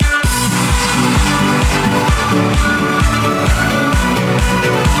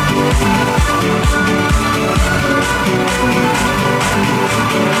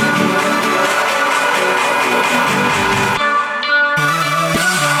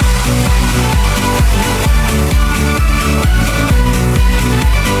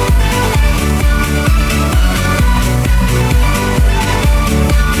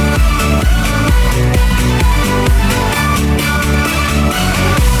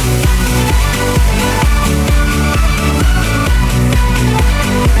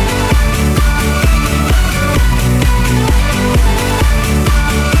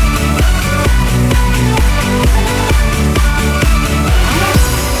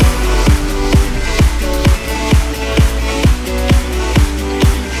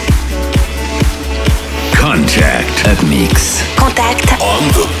 Mix. Contact. On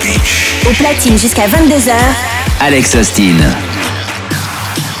the beach. Au platine jusqu'à 22h. Alex Austin.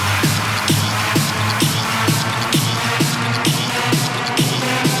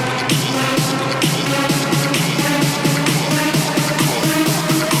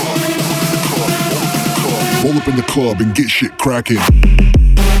 Roll up in the club and get shit cracking.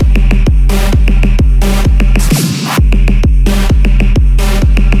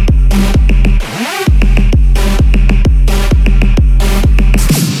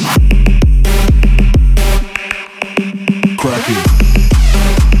 Cracking.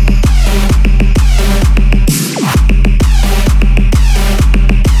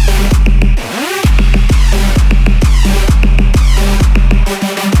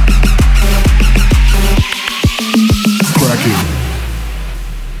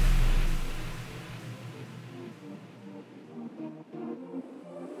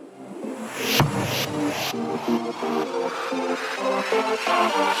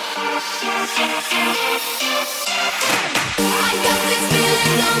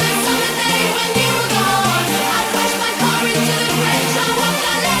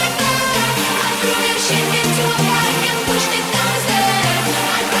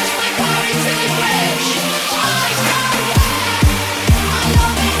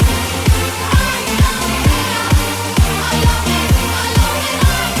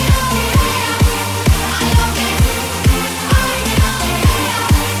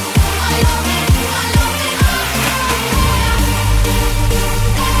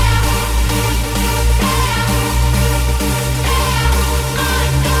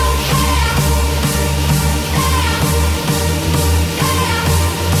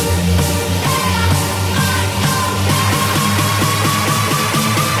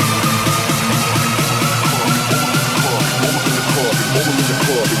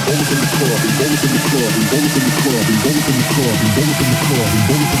 Roll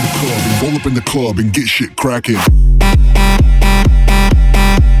up in the club and get shit cracking.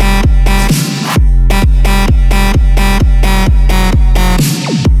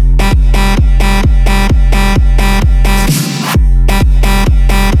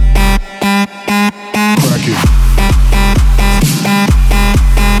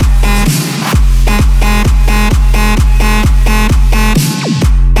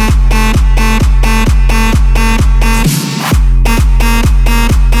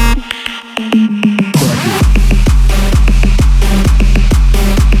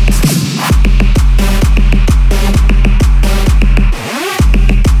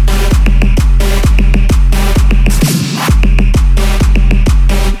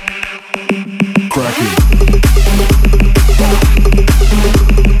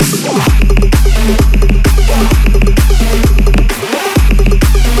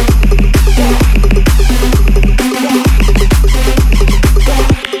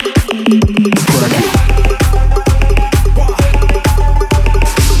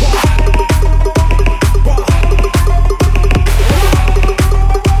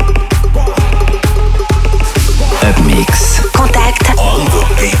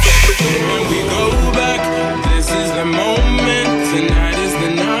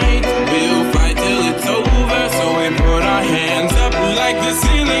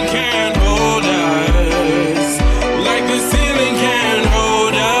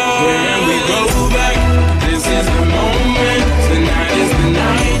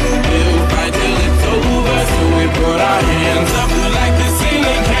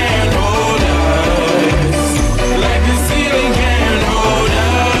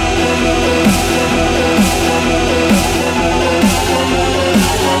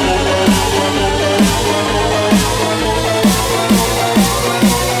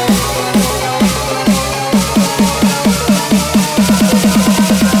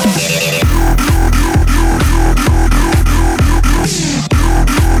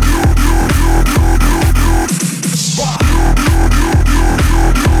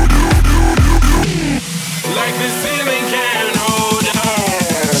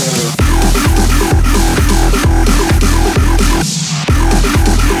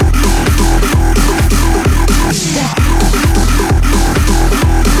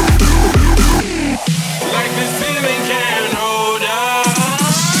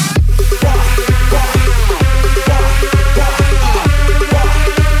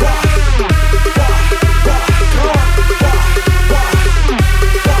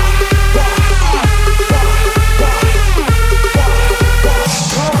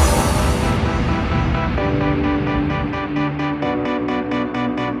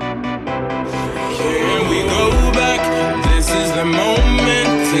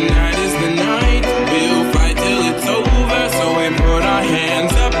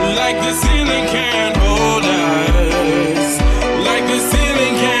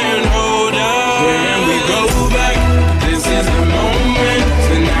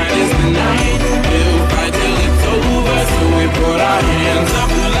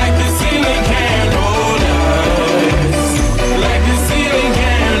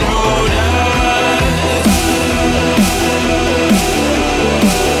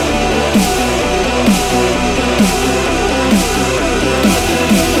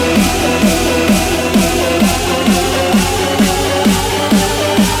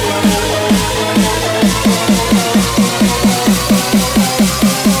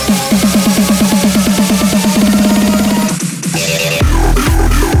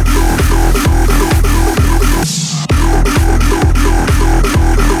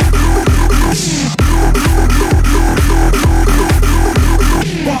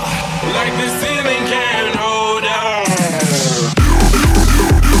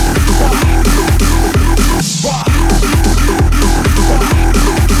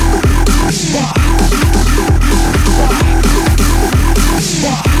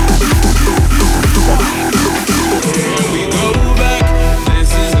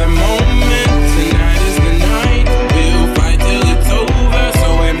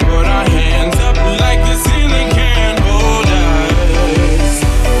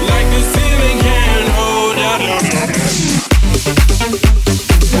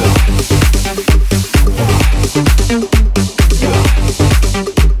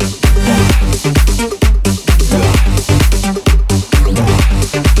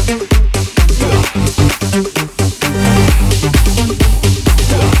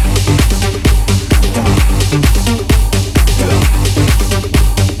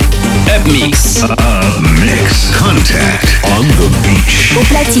 Up Mix. Up Mix. Contact on the beach. Au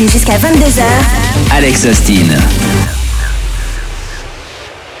platine jusqu'à 22h. Alex Austin.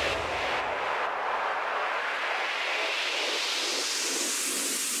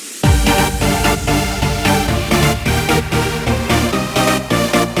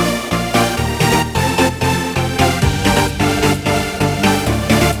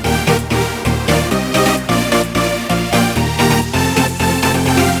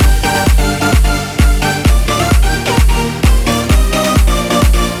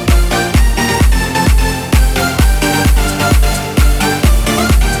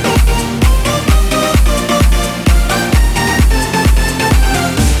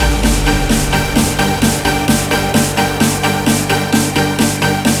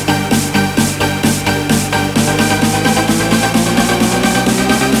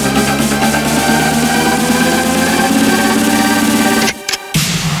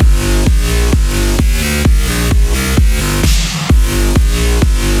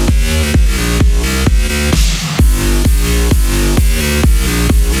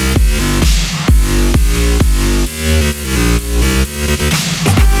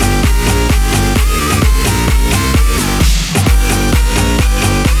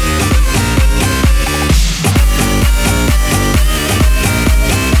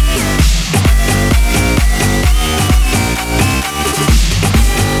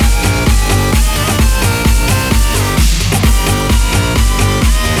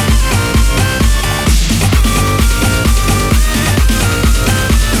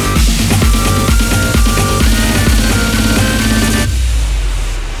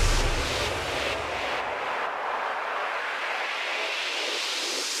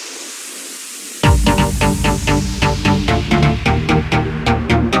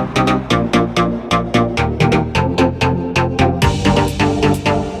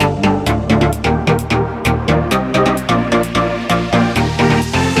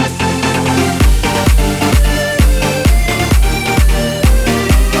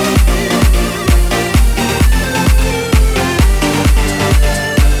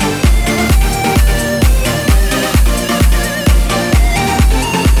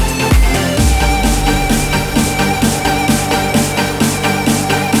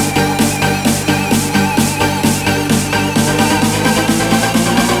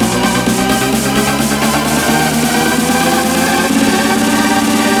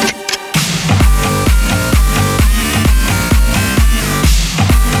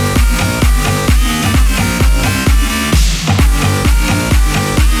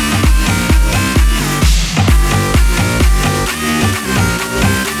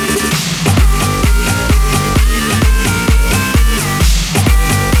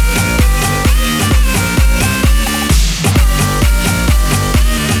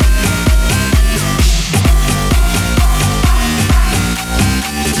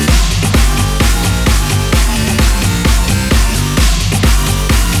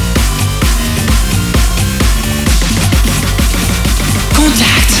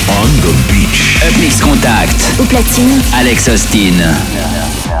 Up Mix Contact. Au platine, Alex Austin.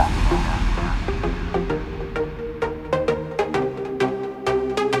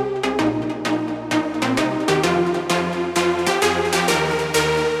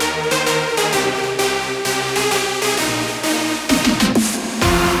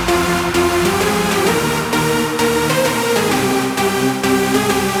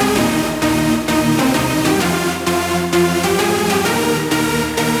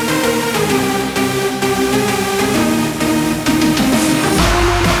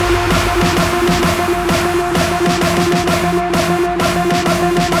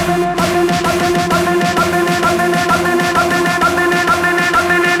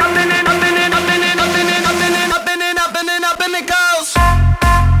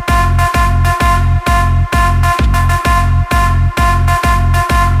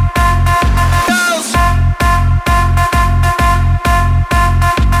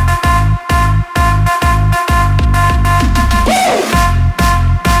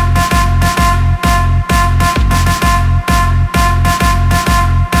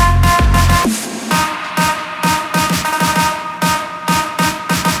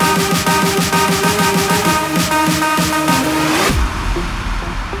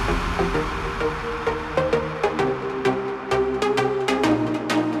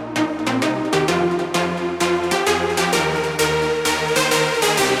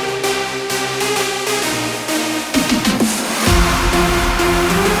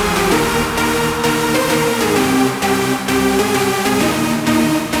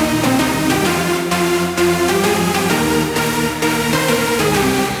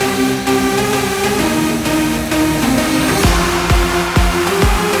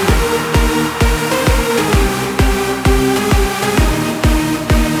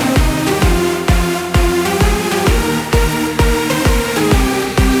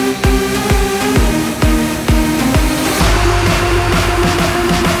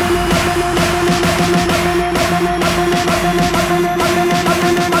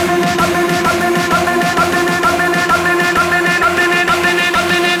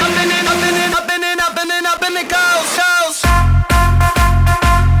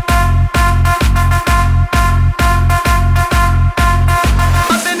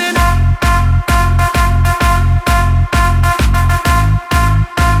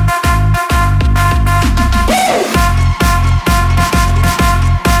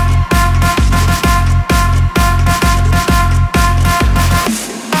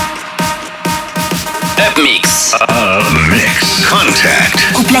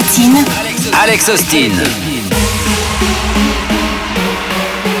 Contact. Au platine, Alex Austin.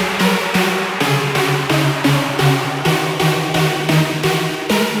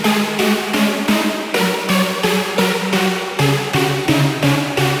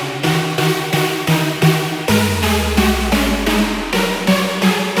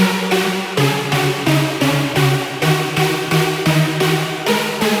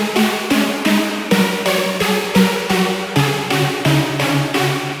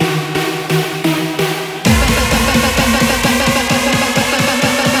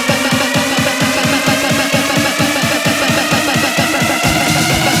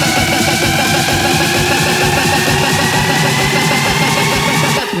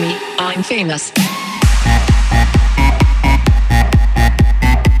 Famous.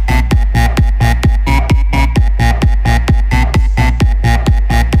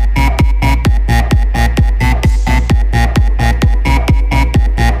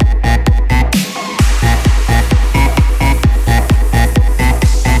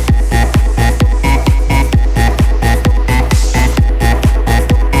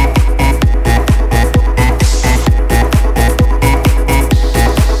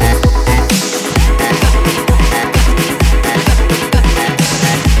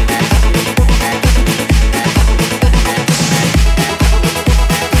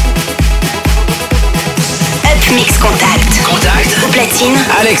 Mix Contact. Contact. Au platine,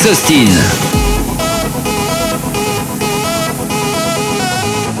 Alex Austin.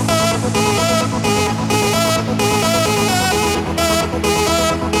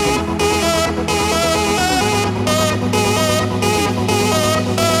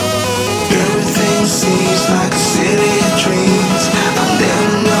 Everything seems like a city of dreams. I'll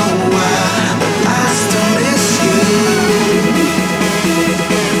never know why, but I still miss you.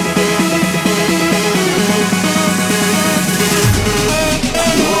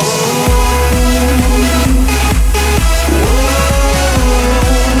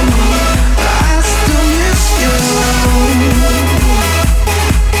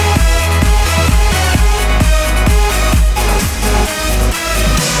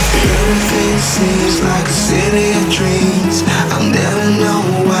 Seems like a city of dreams. I'll never know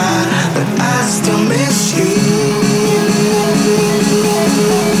why, but I still miss you.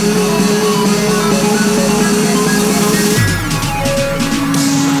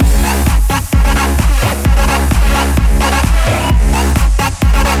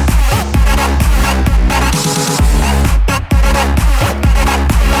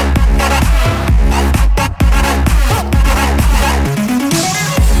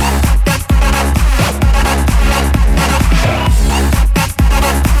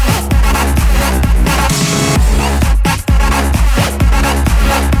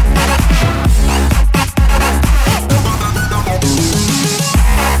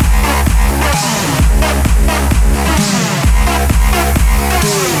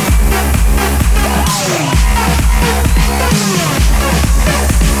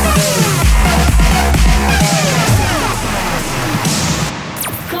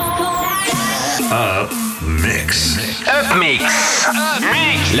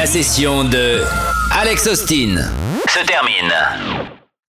 La session de Alex Austin se termine.